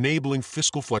 5. Enabling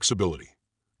fiscal flexibility.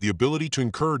 The ability to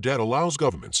incur debt allows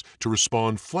governments to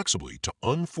respond flexibly to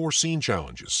unforeseen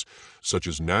challenges, such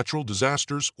as natural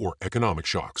disasters or economic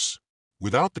shocks.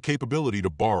 Without the capability to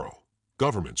borrow,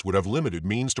 governments would have limited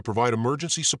means to provide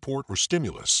emergency support or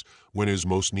stimulus when it is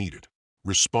most needed.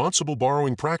 Responsible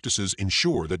borrowing practices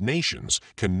ensure that nations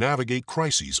can navigate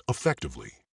crises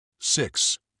effectively.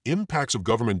 6. Impacts of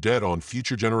government debt on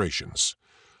future generations.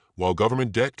 While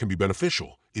government debt can be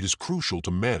beneficial, it is crucial to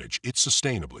manage it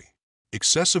sustainably.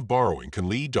 Excessive borrowing can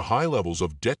lead to high levels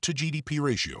of debt-to-GDP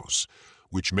ratios,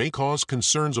 which may cause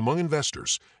concerns among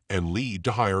investors and lead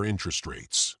to higher interest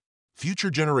rates.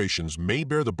 Future generations may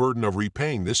bear the burden of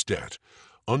repaying this debt,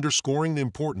 underscoring the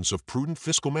importance of prudent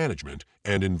fiscal management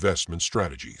and investment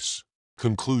strategies.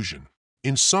 Conclusion.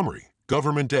 In summary,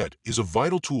 government debt is a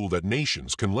vital tool that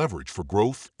nations can leverage for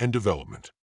growth and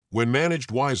development. When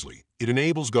managed wisely, it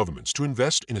enables governments to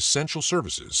invest in essential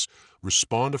services,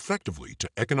 respond effectively to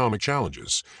economic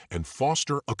challenges, and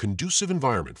foster a conducive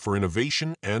environment for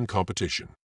innovation and competition.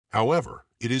 However,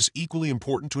 it is equally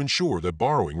important to ensure that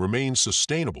borrowing remains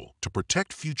sustainable to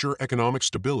protect future economic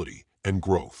stability and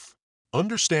growth.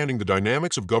 Understanding the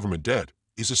dynamics of government debt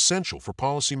is essential for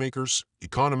policymakers,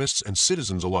 economists, and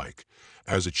citizens alike,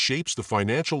 as it shapes the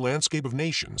financial landscape of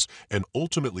nations and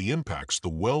ultimately impacts the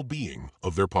well-being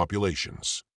of their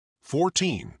populations.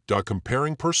 14.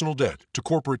 Comparing personal debt to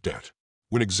corporate debt.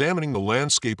 When examining the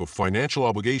landscape of financial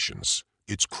obligations,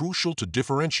 it's crucial to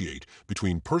differentiate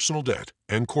between personal debt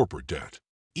and corporate debt.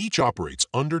 Each operates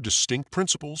under distinct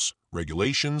principles,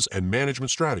 regulations, and management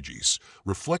strategies,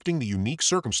 reflecting the unique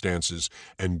circumstances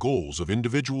and goals of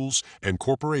individuals and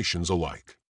corporations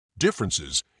alike.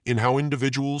 Differences in how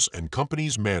individuals and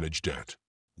companies manage debt.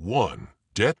 1.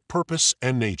 Debt purpose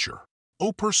and nature.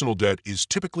 Personal debt is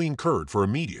typically incurred for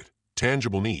immediate,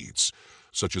 tangible needs,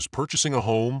 such as purchasing a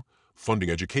home, funding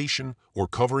education, or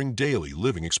covering daily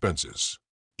living expenses.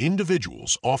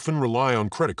 Individuals often rely on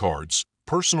credit cards,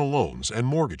 personal loans, and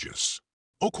mortgages.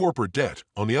 Corporate debt,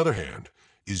 on the other hand,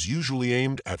 is usually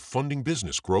aimed at funding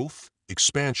business growth,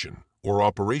 expansion, or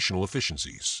operational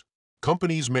efficiencies.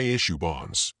 Companies may issue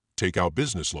bonds, take out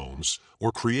business loans,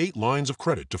 or create lines of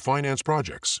credit to finance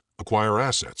projects, acquire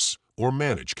assets, or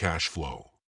manage cash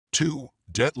flow. 2.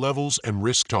 Debt levels and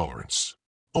risk tolerance.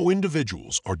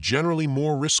 Individuals are generally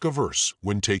more risk-averse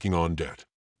when taking on debt.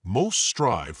 Most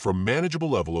strive for a manageable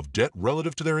level of debt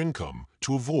relative to their income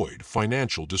to avoid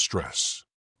financial distress.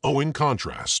 In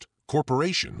contrast,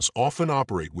 corporations often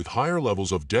operate with higher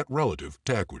levels of debt relative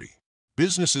to equity.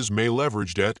 Businesses may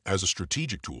leverage debt as a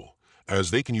strategic tool,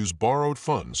 as they can use borrowed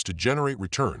funds to generate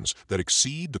returns that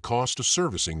exceed the cost of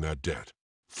servicing that debt.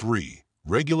 3.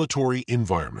 Regulatory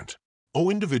environment.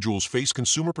 Individuals face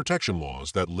consumer protection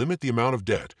laws that limit the amount of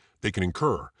debt they can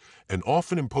incur and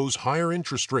often impose higher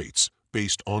interest rates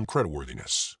based on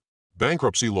creditworthiness.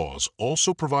 Bankruptcy laws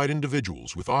also provide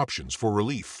individuals with options for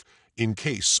relief in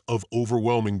case of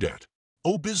overwhelming debt.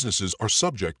 Businesses are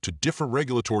subject to different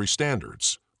regulatory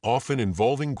standards, often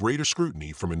involving greater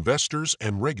scrutiny from investors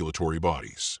and regulatory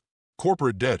bodies.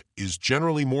 Corporate debt is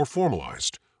generally more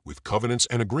formalized, with covenants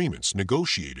and agreements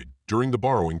negotiated during the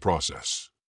borrowing process.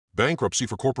 Bankruptcy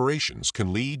for corporations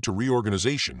can lead to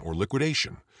reorganization or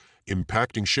liquidation,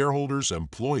 impacting shareholders,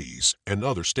 employees, and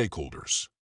other stakeholders.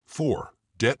 4.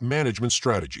 Debt management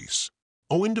strategies.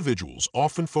 Individuals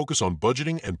often focus on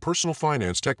budgeting and personal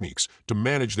finance techniques to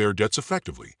manage their debts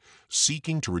effectively,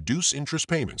 seeking to reduce interest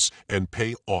payments and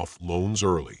pay off loans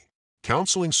early.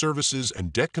 Counseling services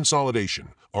and debt consolidation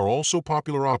are also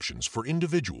popular options for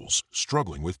individuals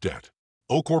struggling with debt.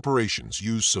 Corporations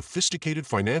use sophisticated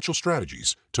financial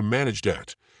strategies to manage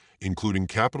debt, including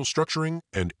capital structuring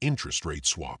and interest rate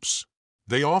swaps.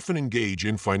 They often engage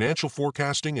in financial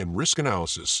forecasting and risk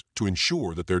analysis to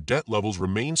ensure that their debt levels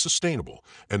remain sustainable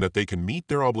and that they can meet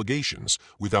their obligations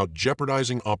without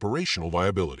jeopardizing operational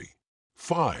viability.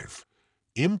 5.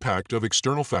 Impact of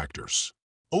external factors.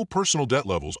 Personal debt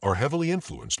levels are heavily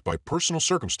influenced by personal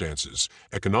circumstances,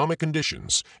 economic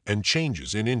conditions, and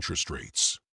changes in interest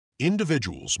rates.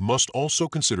 Individuals must also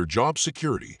consider job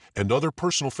security and other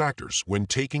personal factors when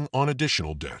taking on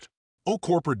additional debt.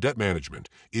 Corporate debt management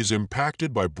is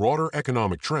impacted by broader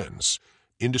economic trends,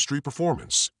 industry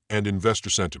performance, and investor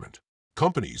sentiment.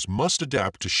 Companies must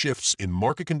adapt to shifts in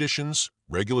market conditions,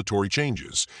 regulatory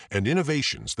changes, and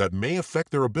innovations that may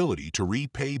affect their ability to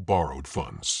repay borrowed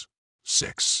funds.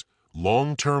 6.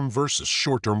 Long-term versus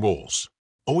short-term goals.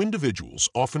 Individuals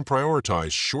often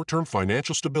prioritize short-term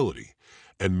financial stability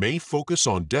and may focus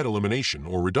on debt elimination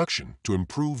or reduction to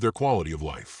improve their quality of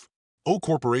life.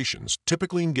 Corporations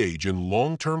typically engage in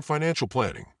long-term financial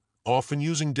planning, often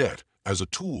using debt as a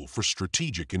tool for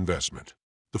strategic investment.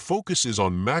 The focus is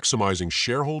on maximizing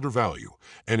shareholder value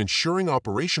and ensuring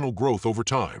operational growth over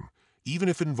time, even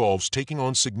if it involves taking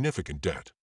on significant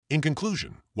debt. In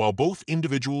conclusion, while both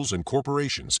individuals and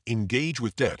corporations engage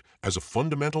with debt as a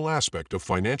fundamental aspect of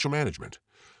financial management,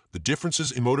 the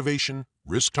differences in motivation,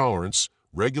 risk tolerance,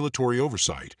 regulatory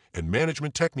oversight, and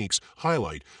management techniques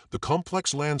highlight the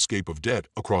complex landscape of debt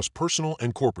across personal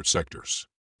and corporate sectors.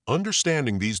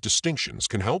 Understanding these distinctions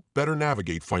can help better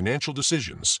navigate financial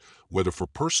decisions, whether for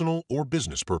personal or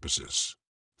business purposes.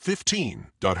 15.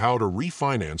 How to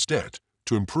refinance debt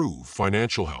to improve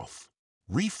financial health.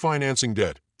 Refinancing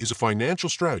debt is a financial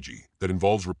strategy that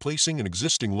involves replacing an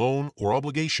existing loan or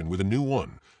obligation with a new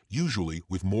one, usually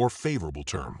with more favorable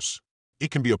terms.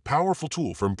 It can be a powerful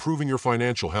tool for improving your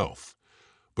financial health,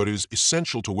 but it is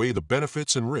essential to weigh the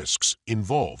benefits and risks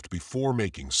involved before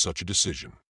making such a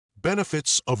decision.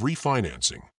 Benefits of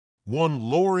refinancing. 1.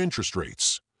 Lower interest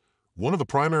rates. One of the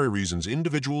primary reasons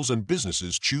individuals and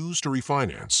businesses choose to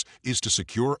refinance is to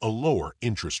secure a lower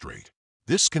interest rate.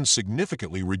 This can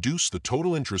significantly reduce the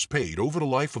total interest paid over the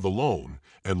life of the loan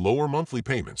and lower monthly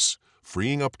payments,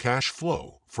 freeing up cash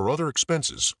flow for other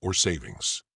expenses or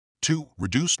savings. 2.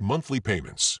 Reduced monthly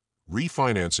payments.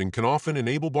 Refinancing can often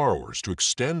enable borrowers to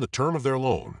extend the term of their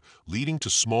loan, leading to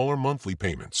smaller monthly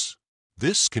payments.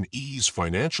 This can ease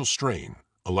financial strain,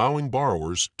 allowing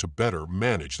borrowers to better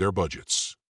manage their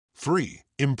budgets. 3.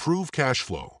 Improve cash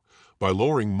flow. By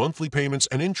lowering monthly payments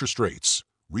and interest rates,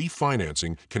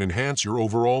 refinancing can enhance your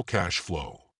overall cash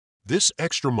flow. This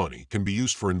extra money can be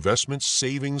used for investments,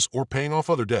 savings, or paying off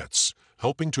other debts,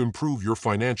 helping to improve your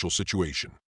financial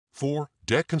situation. 4.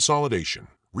 Debt consolidation.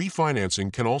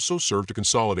 Refinancing can also serve to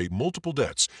consolidate multiple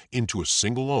debts into a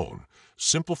single loan,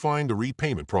 simplifying the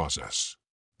repayment process.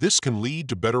 This can lead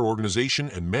to better organization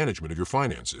and management of your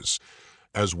finances,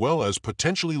 as well as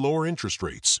potentially lower interest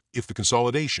rates if the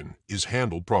consolidation is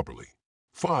handled properly.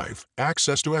 5.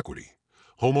 Access to equity.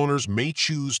 Homeowners may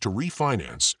choose to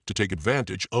refinance to take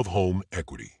advantage of home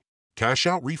equity.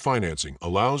 Cash-out refinancing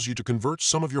allows you to convert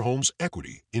some of your home's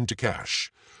equity into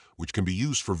cash, which can be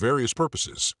used for various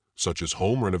purposes, such as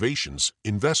home renovations,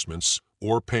 investments,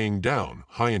 or paying down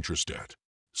high-interest debt.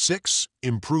 6.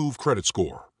 Improve credit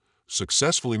score.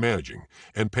 Successfully managing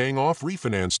and paying off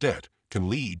refinance debt can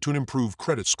lead to an improved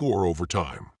credit score over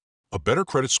time. A better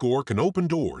credit score can open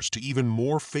doors to even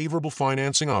more favorable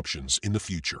financing options in the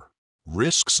future.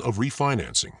 Risks of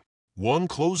refinancing. 1.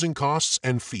 Closing costs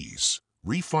and fees.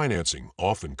 Refinancing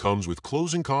often comes with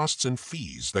closing costs and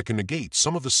fees that can negate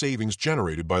some of the savings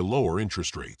generated by lower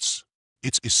interest rates.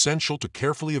 It's essential to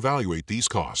carefully evaluate these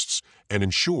costs and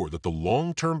ensure that the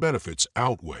long-term benefits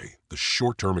outweigh the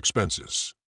short-term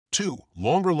expenses. 2.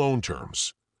 Longer loan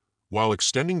terms. While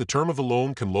extending the term of the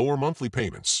loan can lower monthly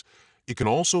payments, it can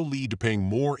also lead to paying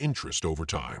more interest over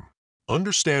time.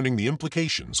 Understanding the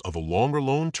implications of a longer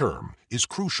loan term is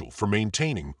crucial for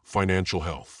maintaining financial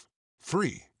health.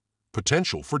 3.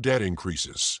 Potential for debt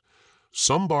increases.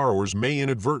 Some borrowers may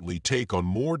inadvertently take on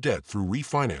more debt through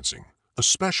refinancing,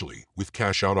 especially with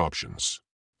cash-out options.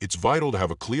 It's vital to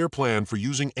have a clear plan for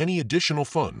using any additional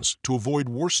funds to avoid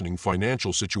worsening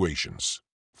financial situations.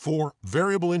 4.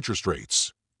 Variable interest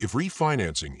rates. If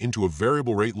refinancing into a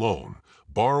variable rate loan,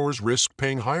 borrowers risk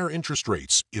paying higher interest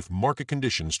rates if market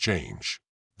conditions change.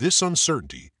 This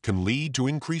uncertainty can lead to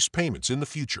increased payments in the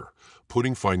future,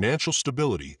 putting financial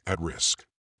stability at risk.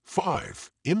 5.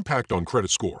 Impact on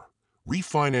credit score.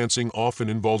 Refinancing often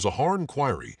involves a hard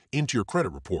inquiry into your credit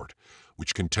report,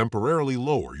 which can temporarily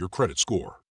lower your credit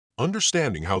score.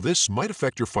 Understanding how this might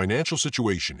affect your financial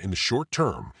situation in the short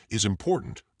term is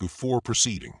important before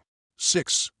proceeding.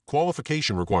 6.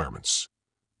 Qualification requirements.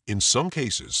 In some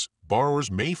cases, borrowers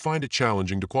may find it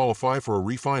challenging to qualify for a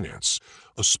refinance,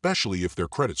 especially if their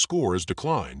credit score has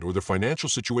declined or their financial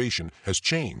situation has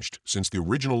changed since the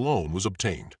original loan was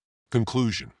obtained.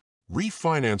 Conclusion.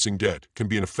 Refinancing debt can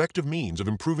be an effective means of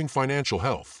improving financial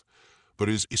health, but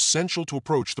it is essential to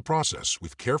approach the process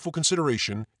with careful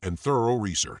consideration and thorough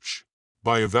research.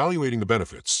 By evaluating the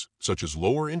benefits, such as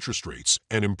lower interest rates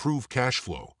and improved cash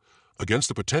flow, against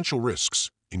the potential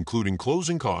risks, including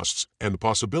closing costs and the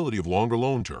possibility of longer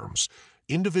loan terms,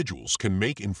 individuals can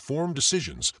make informed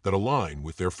decisions that align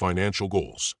with their financial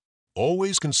goals.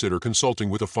 Always consider consulting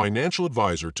with a financial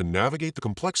advisor to navigate the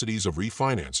complexities of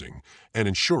refinancing and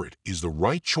ensure it is the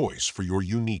right choice for your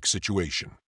unique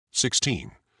situation.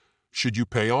 16. Should you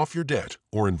pay off your debt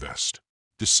or invest?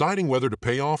 Deciding whether to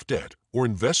pay off debt or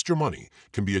invest your money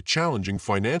can be a challenging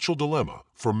financial dilemma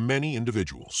for many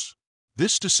individuals.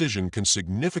 This decision can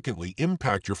significantly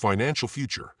impact your financial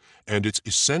future, and it's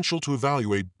essential to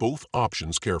evaluate both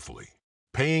options carefully.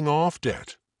 Paying off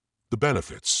debt. The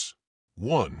benefits.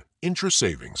 1. Interest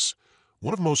savings.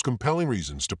 One of the most compelling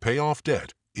reasons to pay off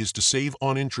debt is to save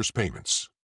on interest payments.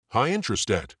 High-interest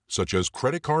debt, such as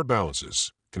credit card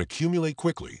balances, can accumulate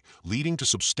quickly, leading to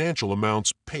substantial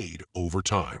amounts paid over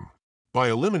time. By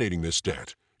eliminating this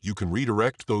debt, you can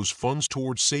redirect those funds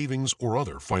towards savings or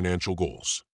other financial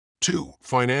goals. 2.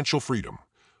 Financial freedom.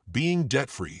 Being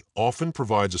debt-free often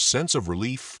provides a sense of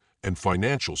relief and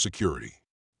financial security.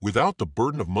 Without the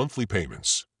burden of monthly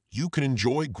payments, you can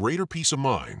enjoy greater peace of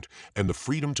mind and the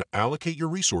freedom to allocate your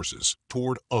resources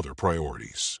toward other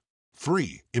priorities.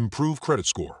 3. Improve credit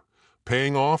score.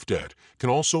 Paying off debt can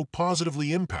also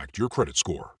positively impact your credit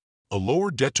score. A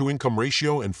lower debt-to-income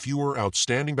ratio and fewer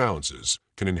outstanding balances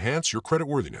can enhance your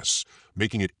creditworthiness,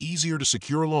 making it easier to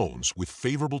secure loans with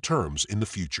favorable terms in the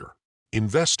future.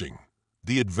 Investing.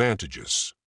 The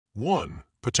advantages. 1.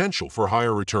 Potential for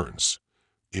higher returns.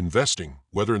 Investing,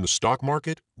 whether in the stock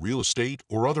market, real estate,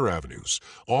 or other avenues,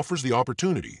 offers the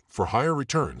opportunity for higher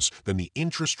returns than the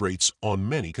interest rates on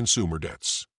many consumer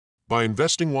debts. By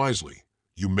investing wisely,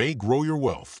 you may grow your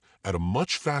wealth at a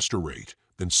much faster rate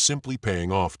than simply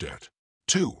paying off debt.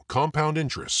 2. Compound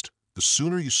interest. The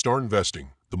sooner you start investing,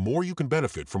 the more you can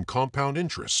benefit from compound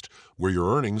interest, where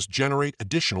your earnings generate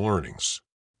additional earnings.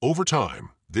 Over time,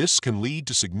 this can lead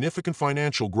to significant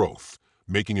financial growth,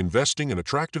 making investing an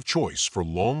attractive choice for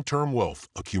long-term wealth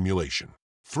accumulation.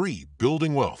 3.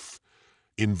 Building wealth.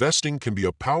 Investing can be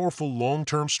a powerful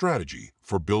long-term strategy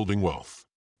for building wealth.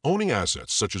 Owning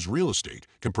assets such as real estate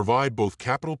can provide both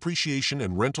capital appreciation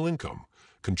and rental income,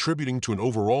 contributing to an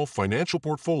overall financial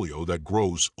portfolio that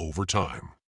grows over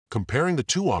time. Comparing the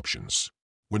two options.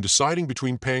 When deciding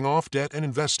between paying off debt and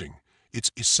investing,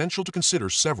 it's essential to consider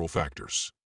several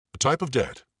factors. The type of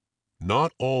debt.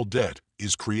 Not all debt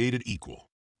is created equal.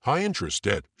 High-interest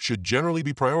debt should generally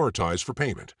be prioritized for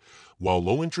payment, while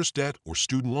low-interest debt or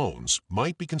student loans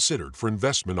might be considered for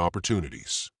investment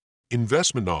opportunities.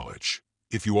 Investment knowledge.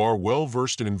 If you are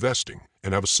well-versed in investing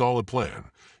and have a solid plan,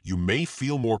 you may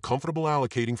feel more comfortable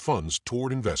allocating funds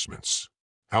toward investments.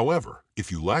 However,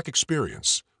 if you lack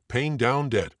experience, paying down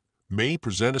debt may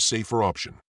present a safer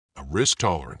option. A risk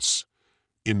tolerance.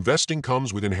 Investing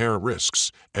comes with inherent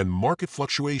risks, and market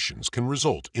fluctuations can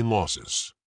result in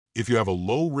losses. If you have a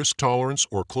low risk tolerance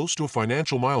or close to a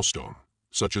financial milestone,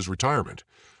 such as retirement,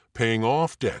 paying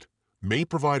off debt may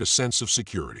provide a sense of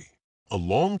security.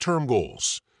 Long-term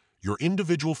goals. Your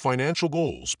individual financial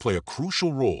goals play a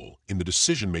crucial role in the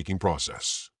decision-making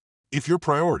process. If your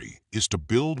priority is to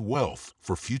build wealth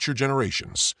for future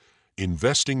generations,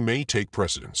 investing may take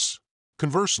precedence.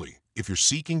 Conversely, if you're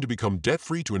seeking to become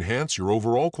debt-free to enhance your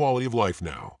overall quality of life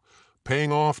now,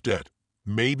 paying off debt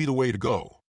may be the way to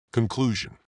go.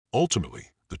 Conclusion. Ultimately,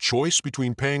 the choice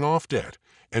between paying off debt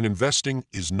and investing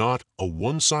is not a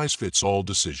one-size-fits-all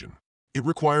decision. It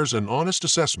requires an honest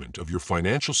assessment of your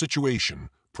financial situation,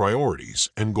 priorities,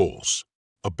 and goals.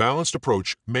 A balanced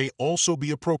approach may also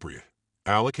be appropriate,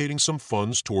 allocating some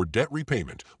funds toward debt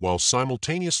repayment while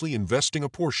simultaneously investing a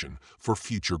portion for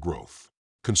future growth.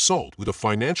 Consult with a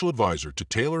financial advisor to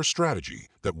tailor a strategy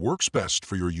that works best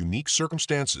for your unique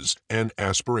circumstances and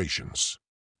aspirations.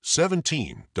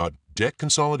 17. Debt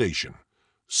consolidation.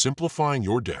 Simplifying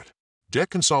your debt.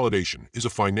 Debt consolidation is a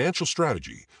financial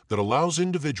strategy that allows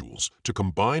individuals to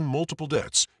combine multiple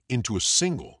debts into a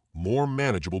single, more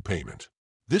manageable payment.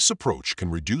 This approach can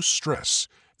reduce stress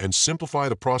and simplify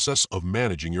the process of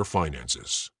managing your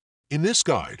finances. In this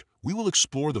guide, we will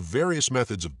explore the various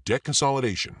methods of debt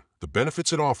consolidation, the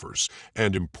benefits it offers,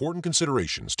 and important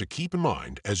considerations to keep in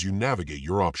mind as you navigate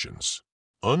your options.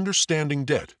 Understanding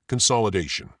debt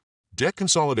consolidation. Debt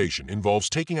consolidation involves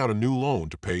taking out a new loan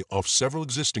to pay off several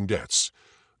existing debts,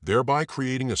 thereby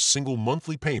creating a single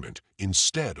monthly payment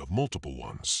instead of multiple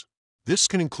ones. This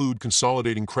can include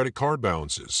consolidating credit card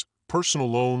balances, personal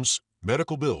loans,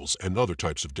 medical bills, and other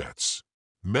types of debts.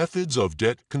 Methods of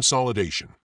debt consolidation.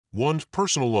 1.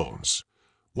 Personal loans.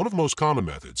 One of the most common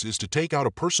methods is to take out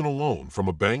a personal loan from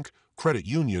a bank, credit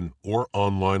union, or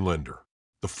online lender.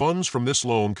 The funds from this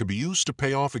loan can be used to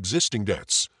pay off existing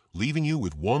debts, leaving you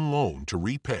with one loan to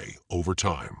repay over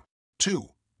time. 2.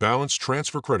 Balance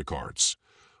transfer credit cards.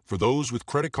 For those with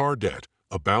credit card debt,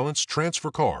 a balance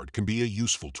transfer card can be a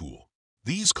useful tool.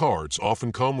 These cards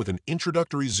often come with an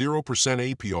introductory 0%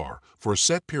 APR for a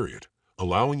set period,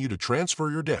 allowing you to transfer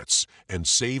your debts and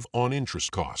save on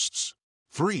interest costs.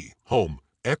 3. Home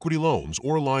equity loans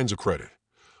or lines of credit.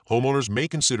 Homeowners may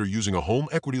consider using a home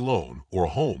equity loan or a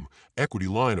home equity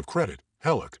line of credit,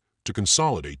 HELOC, to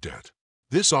consolidate debt.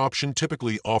 This option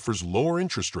typically offers lower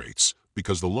interest rates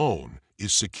because the loan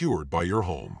is secured by your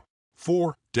home.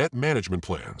 4. Debt management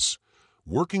plans.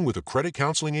 Working with a credit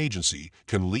counseling agency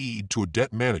can lead to a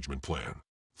debt management plan.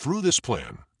 Through this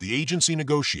plan, the agency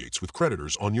negotiates with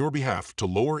creditors on your behalf to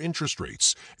lower interest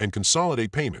rates and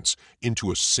consolidate payments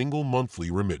into a single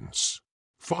monthly remittance.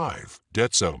 5.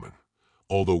 Debt settlement.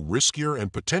 Although riskier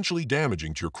and potentially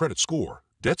damaging to your credit score,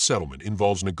 debt settlement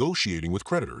involves negotiating with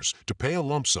creditors to pay a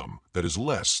lump sum that is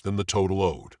less than the total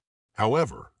owed.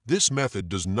 However, this method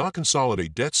does not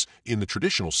consolidate debts in the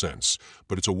traditional sense,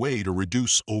 but it's a way to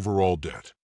reduce overall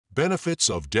debt. Benefits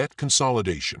of debt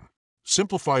consolidation.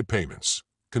 Simplified payments.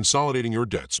 Consolidating your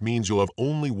debts means you'll have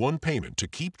only one payment to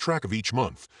keep track of each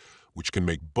month, which can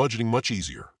make budgeting much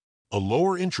easier. A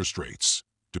lower interest rates.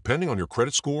 Depending on your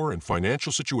credit score and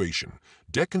financial situation,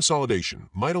 debt consolidation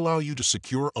might allow you to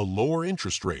secure a lower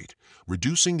interest rate,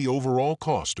 reducing the overall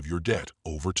cost of your debt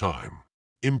over time.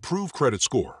 Improve credit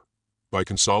score. By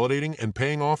consolidating and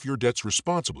paying off your debts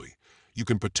responsibly, you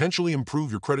can potentially improve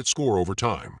your credit score over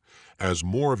time, as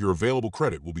more of your available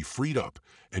credit will be freed up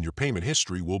and your payment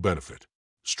history will benefit.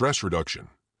 Stress reduction.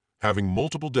 Having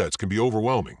multiple debts can be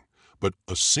overwhelming, but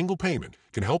a single payment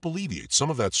can help alleviate some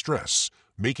of that stress,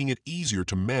 making it easier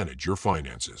to manage your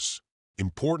finances.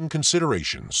 Important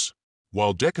considerations.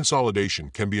 While debt consolidation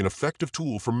can be an effective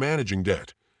tool for managing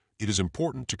debt, it is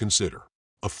important to consider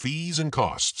fees and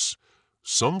costs.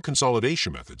 Some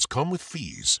consolidation methods come with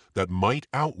fees that might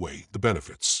outweigh the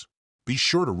benefits. Be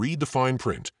sure to read the fine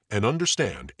print and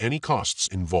understand any costs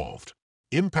involved.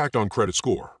 Impact on credit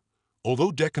score.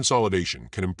 Although debt consolidation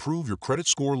can improve your credit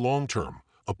score long-term,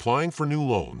 applying for new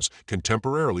loans can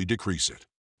temporarily decrease it.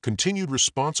 Continued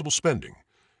responsible spending.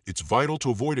 It's vital to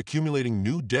avoid accumulating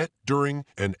new debt during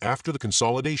and after the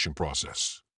consolidation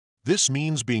process. This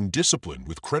means being disciplined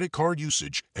with credit card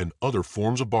usage and other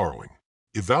forms of borrowing.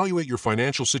 Evaluate your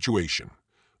financial situation.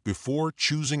 Before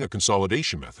choosing a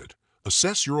consolidation method,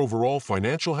 assess your overall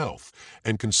financial health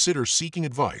and consider seeking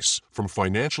advice from a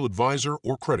financial advisor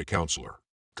or credit counselor.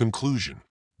 Conclusion.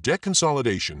 Debt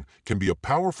consolidation can be a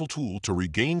powerful tool to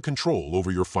regain control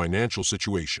over your financial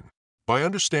situation. By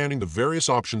understanding the various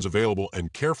options available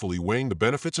and carefully weighing the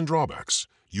benefits and drawbacks,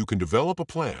 you can develop a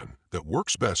plan that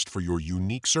works best for your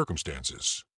unique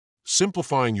circumstances.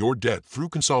 Simplifying your debt through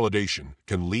consolidation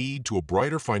can lead to a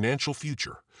brighter financial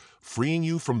future, freeing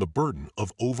you from the burden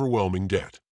of overwhelming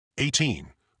debt. 18.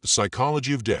 The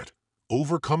psychology of debt.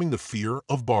 Overcoming the fear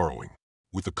of borrowing.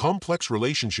 With the complex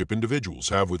relationship individuals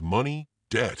have with money,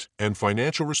 debt, and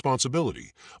financial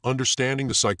responsibility, understanding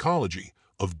the psychology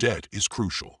of debt is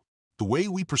crucial. The way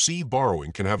we perceive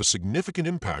borrowing can have a significant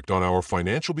impact on our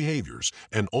financial behaviors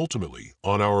and ultimately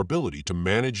on our ability to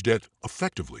manage debt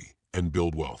effectively and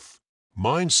build wealth.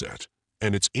 Mindset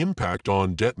and its impact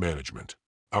on debt management.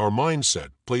 Our mindset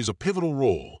plays a pivotal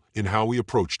role in how we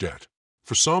approach debt.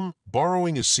 For some,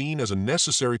 borrowing is seen as a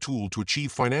necessary tool to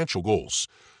achieve financial goals,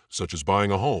 such as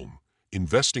buying a home,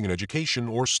 investing in education,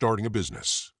 or starting a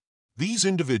business. These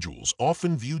individuals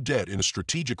often view debt in a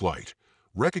strategic light,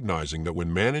 recognizing that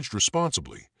when managed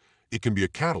responsibly, it can be a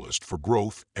catalyst for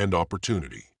growth and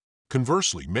opportunity.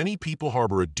 Conversely, many people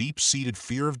harbor a deep-seated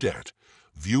fear of debt,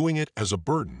 viewing it as a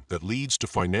burden that leads to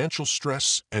financial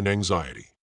stress and anxiety.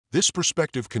 This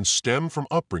perspective can stem from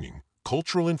upbringing,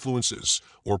 cultural influences,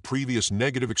 or previous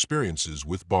negative experiences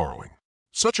with borrowing.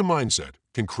 Such a mindset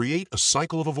can create a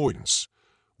cycle of avoidance,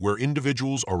 where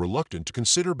individuals are reluctant to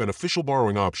consider beneficial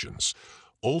borrowing options,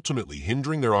 ultimately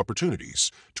hindering their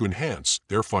opportunities to enhance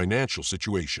their financial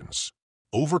situations.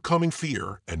 Overcoming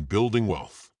fear and building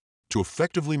wealth. To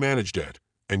effectively manage debt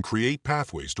and create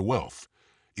pathways to wealth,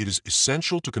 it is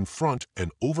essential to confront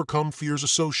and overcome fears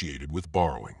associated with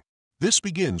borrowing. This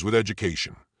begins with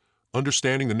education,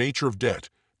 understanding the nature of debt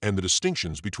and the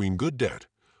distinctions between good debt,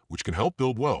 which can help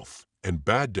build wealth, and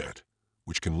bad debt,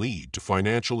 which can lead to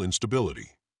financial instability.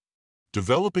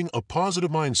 Developing a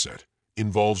positive mindset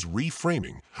involves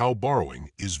reframing how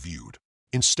borrowing is viewed.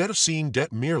 Instead of seeing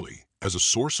debt merely as a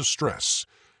source of stress,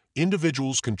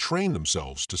 individuals can train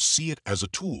themselves to see it as a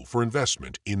tool for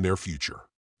investment in their future.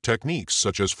 Techniques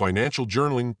such as financial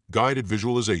journaling, guided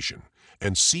visualization,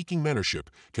 and seeking mentorship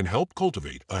can help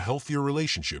cultivate a healthier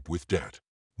relationship with debt.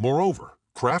 Moreover,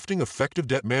 crafting effective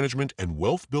debt management and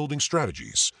wealth-building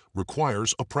strategies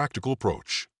requires a practical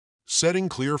approach. Setting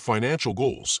clear financial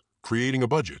goals, creating a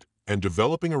budget, and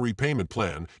developing a repayment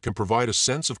plan can provide a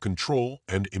sense of control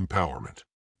and empowerment.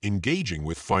 Engaging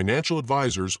with financial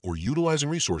advisors or utilizing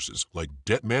resources like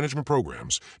debt management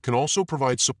programs can also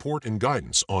provide support and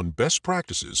guidance on best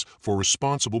practices for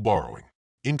responsible borrowing.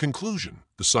 In conclusion,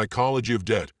 the psychology of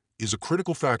debt is a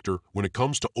critical factor when it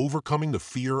comes to overcoming the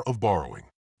fear of borrowing.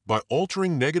 By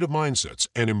altering negative mindsets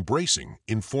and embracing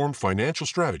informed financial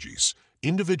strategies,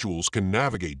 individuals can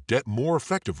navigate debt more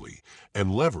effectively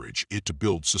and leverage it to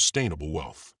build sustainable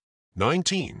wealth.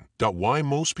 19. Why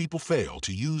most people fail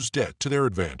to use debt to their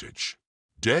advantage.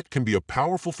 Debt can be a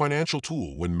powerful financial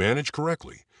tool when managed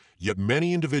correctly, yet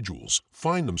many individuals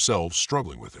find themselves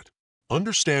struggling with it.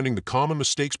 Understanding the common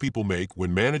mistakes people make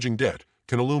when managing debt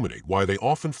can illuminate why they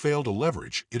often fail to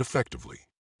leverage it effectively.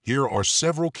 Here are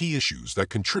several key issues that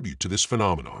contribute to this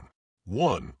phenomenon.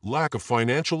 1. Lack of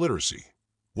financial literacy.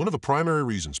 One of the primary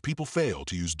reasons people fail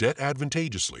to use debt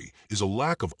advantageously is a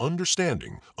lack of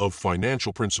understanding of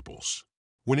financial principles.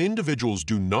 When individuals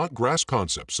do not grasp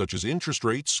concepts such as interest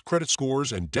rates, credit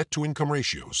scores, and debt-to-income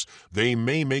ratios, they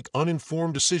may make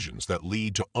uninformed decisions that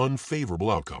lead to unfavorable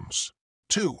outcomes.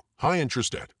 2.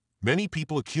 High-interest debt. Many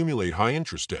people accumulate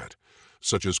high-interest debt,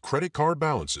 such as credit card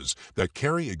balances that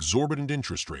carry exorbitant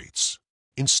interest rates.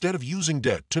 Instead of using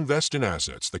debt to invest in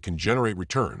assets that can generate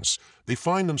returns, they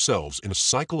find themselves in a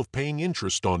cycle of paying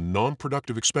interest on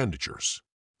non-productive expenditures.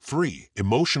 3.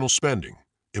 Emotional spending.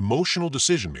 Emotional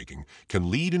decision-making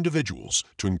can lead individuals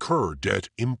to incur debt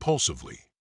impulsively.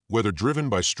 Whether driven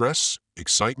by stress,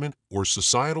 excitement, or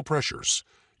societal pressures,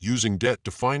 using debt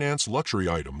to finance luxury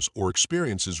items or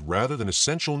experiences rather than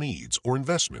essential needs or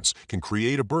investments can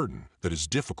create a burden that is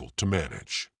difficult to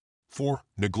manage. 4.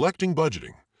 Neglecting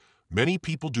budgeting. Many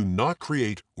people do not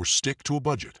create or stick to a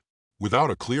budget. Without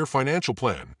a clear financial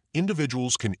plan,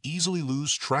 individuals can easily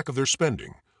lose track of their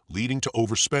spending, leading to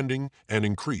overspending and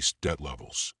increased debt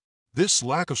levels. This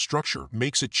lack of structure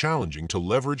makes it challenging to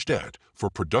leverage debt for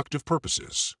productive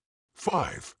purposes.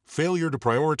 5. Failure to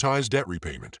prioritize debt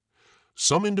repayment.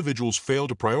 Some individuals fail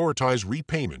to prioritize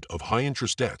repayment of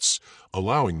high-interest debts,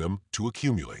 allowing them to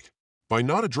accumulate. By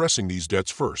not addressing these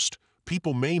debts first,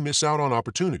 people may miss out on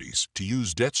opportunities to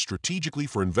use debt strategically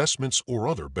for investments or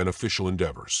other beneficial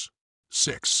endeavors.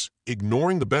 6.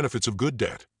 Ignoring the benefits of good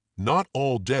debt. Not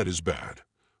all debt is bad.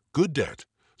 Good debt,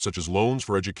 such as loans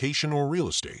for education or real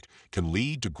estate, can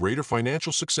lead to greater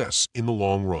financial success in the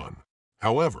long run.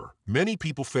 However, many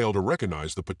people fail to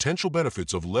recognize the potential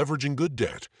benefits of leveraging good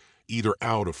debt, either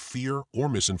out of fear or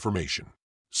misinformation.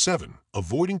 7.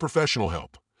 Avoiding professional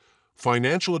help.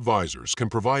 Financial advisors can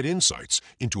provide insights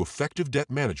into effective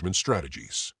debt management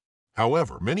strategies.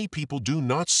 However, many people do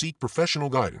not seek professional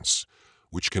guidance,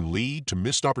 which can lead to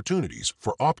missed opportunities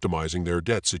for optimizing their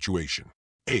debt situation.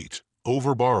 8.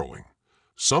 Overborrowing.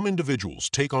 Some individuals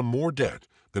take on more debt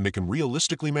than they can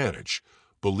realistically manage,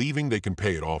 believing they can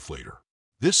pay it off later.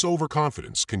 This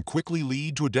overconfidence can quickly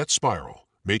lead to a debt spiral,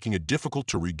 making it difficult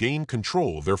to regain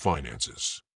control of their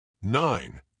finances.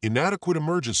 9. Inadequate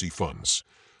emergency funds.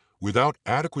 Without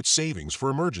adequate savings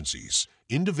for emergencies,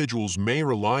 individuals may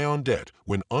rely on debt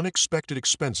when unexpected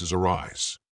expenses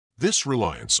arise. This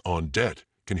reliance on debt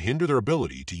can hinder their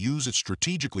ability to use it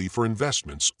strategically for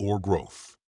investments or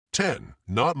growth. 10.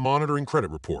 Not monitoring credit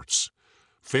reports.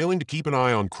 Failing to keep an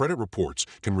eye on credit reports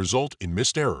can result in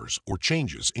missed errors or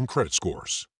changes in credit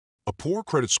scores. A poor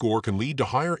credit score can lead to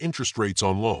higher interest rates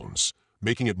on loans,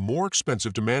 making it more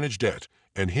expensive to manage debt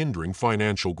and hindering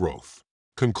financial growth.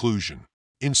 Conclusion.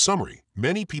 In summary,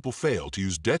 many people fail to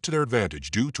use debt to their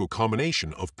advantage due to a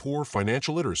combination of poor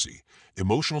financial literacy,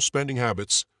 emotional spending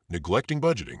habits, neglecting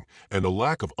budgeting, and a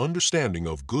lack of understanding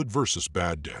of good versus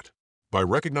bad debt. By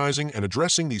recognizing and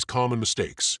addressing these common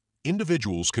mistakes,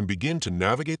 individuals can begin to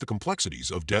navigate the complexities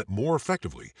of debt more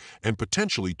effectively and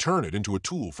potentially turn it into a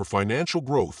tool for financial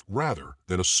growth rather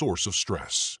than a source of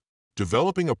stress.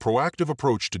 Developing a proactive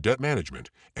approach to debt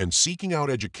management and seeking out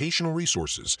educational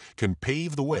resources can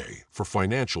pave the way for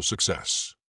financial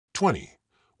success. 20.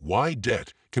 Why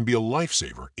debt can be a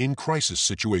lifesaver in crisis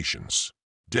situations.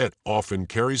 Debt often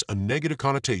carries a negative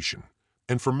connotation,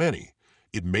 and for many,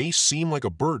 it may seem like a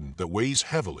burden that weighs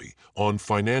heavily on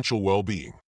financial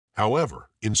well-being. However,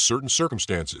 in certain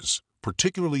circumstances,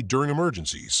 particularly during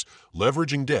emergencies,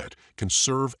 leveraging debt can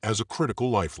serve as a critical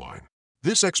lifeline.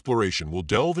 This exploration will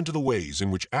delve into the ways in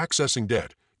which accessing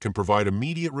debt can provide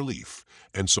immediate relief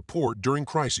and support during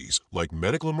crises like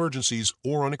medical emergencies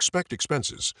or unexpected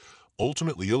expenses,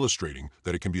 ultimately illustrating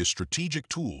that it can be a strategic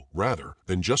tool rather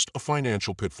than just a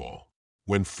financial pitfall.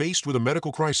 When faced with a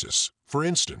medical crisis, for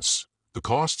instance, the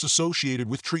costs associated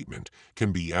with treatment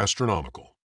can be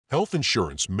astronomical. Health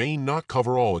insurance may not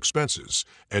cover all expenses,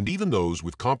 and even those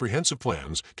with comprehensive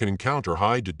plans can encounter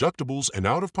high deductibles and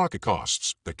out-of-pocket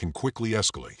costs that can quickly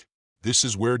escalate. This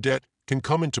is where debt can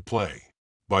come into play.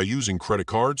 By using credit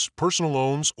cards, personal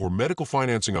loans, or medical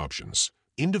financing options,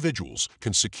 individuals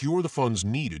can secure the funds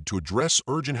needed to address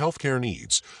urgent healthcare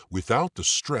needs without the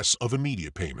stress of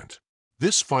immediate payment.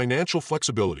 This financial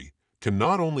flexibility can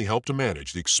not only help to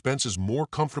manage the expenses more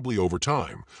comfortably over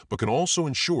time, but can also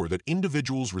ensure that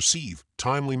individuals receive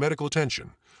timely medical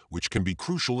attention, which can be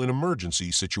crucial in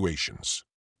emergency situations.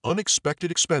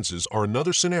 Unexpected expenses are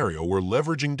another scenario where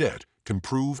leveraging debt can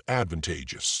prove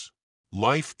advantageous.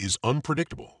 Life is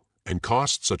unpredictable, and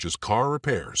costs such as car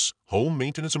repairs, home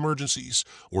maintenance emergencies,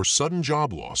 or sudden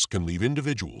job loss can leave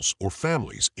individuals or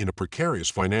families in a precarious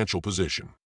financial position.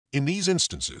 In these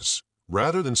instances,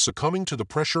 rather than succumbing to the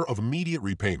pressure of immediate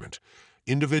repayment,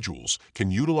 individuals can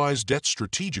utilize debt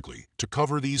strategically to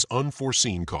cover these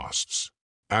unforeseen costs.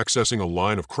 Accessing a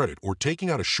line of credit or taking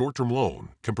out a short-term loan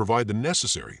can provide the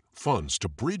necessary funds to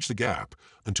bridge the gap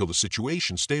until the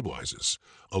situation stabilizes,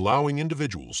 allowing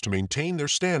individuals to maintain their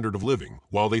standard of living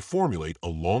while they formulate a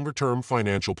longer-term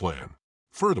financial plan.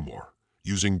 Furthermore,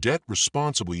 using debt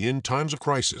responsibly in times of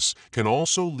crisis can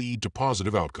also lead to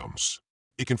positive outcomes.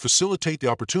 It can facilitate the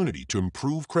opportunity to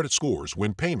improve credit scores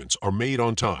when payments are made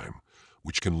on time,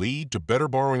 which can lead to better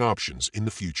borrowing options in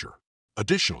the future.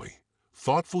 Additionally,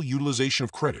 thoughtful utilization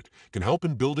of credit can help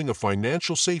in building a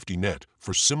financial safety net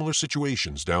for similar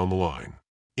situations down the line.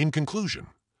 In conclusion,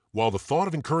 while the thought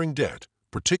of incurring debt,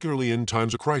 particularly in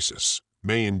times of crisis,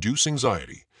 may induce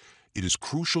anxiety, it is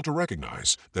crucial to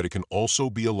recognize that it can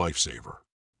also be a lifesaver.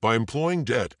 By employing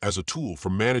debt as a tool for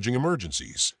managing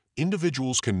emergencies,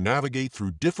 individuals can navigate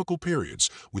through difficult periods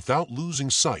without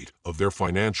losing sight of their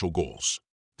financial goals.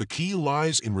 The key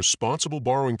lies in responsible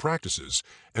borrowing practices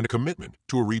and a commitment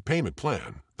to a repayment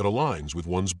plan that aligns with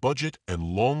one's budget and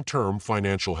long-term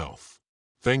financial health.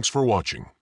 Thanks for watching.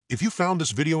 If you found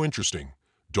this video interesting,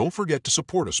 don't forget to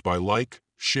support us by like,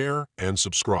 share, and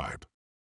subscribe.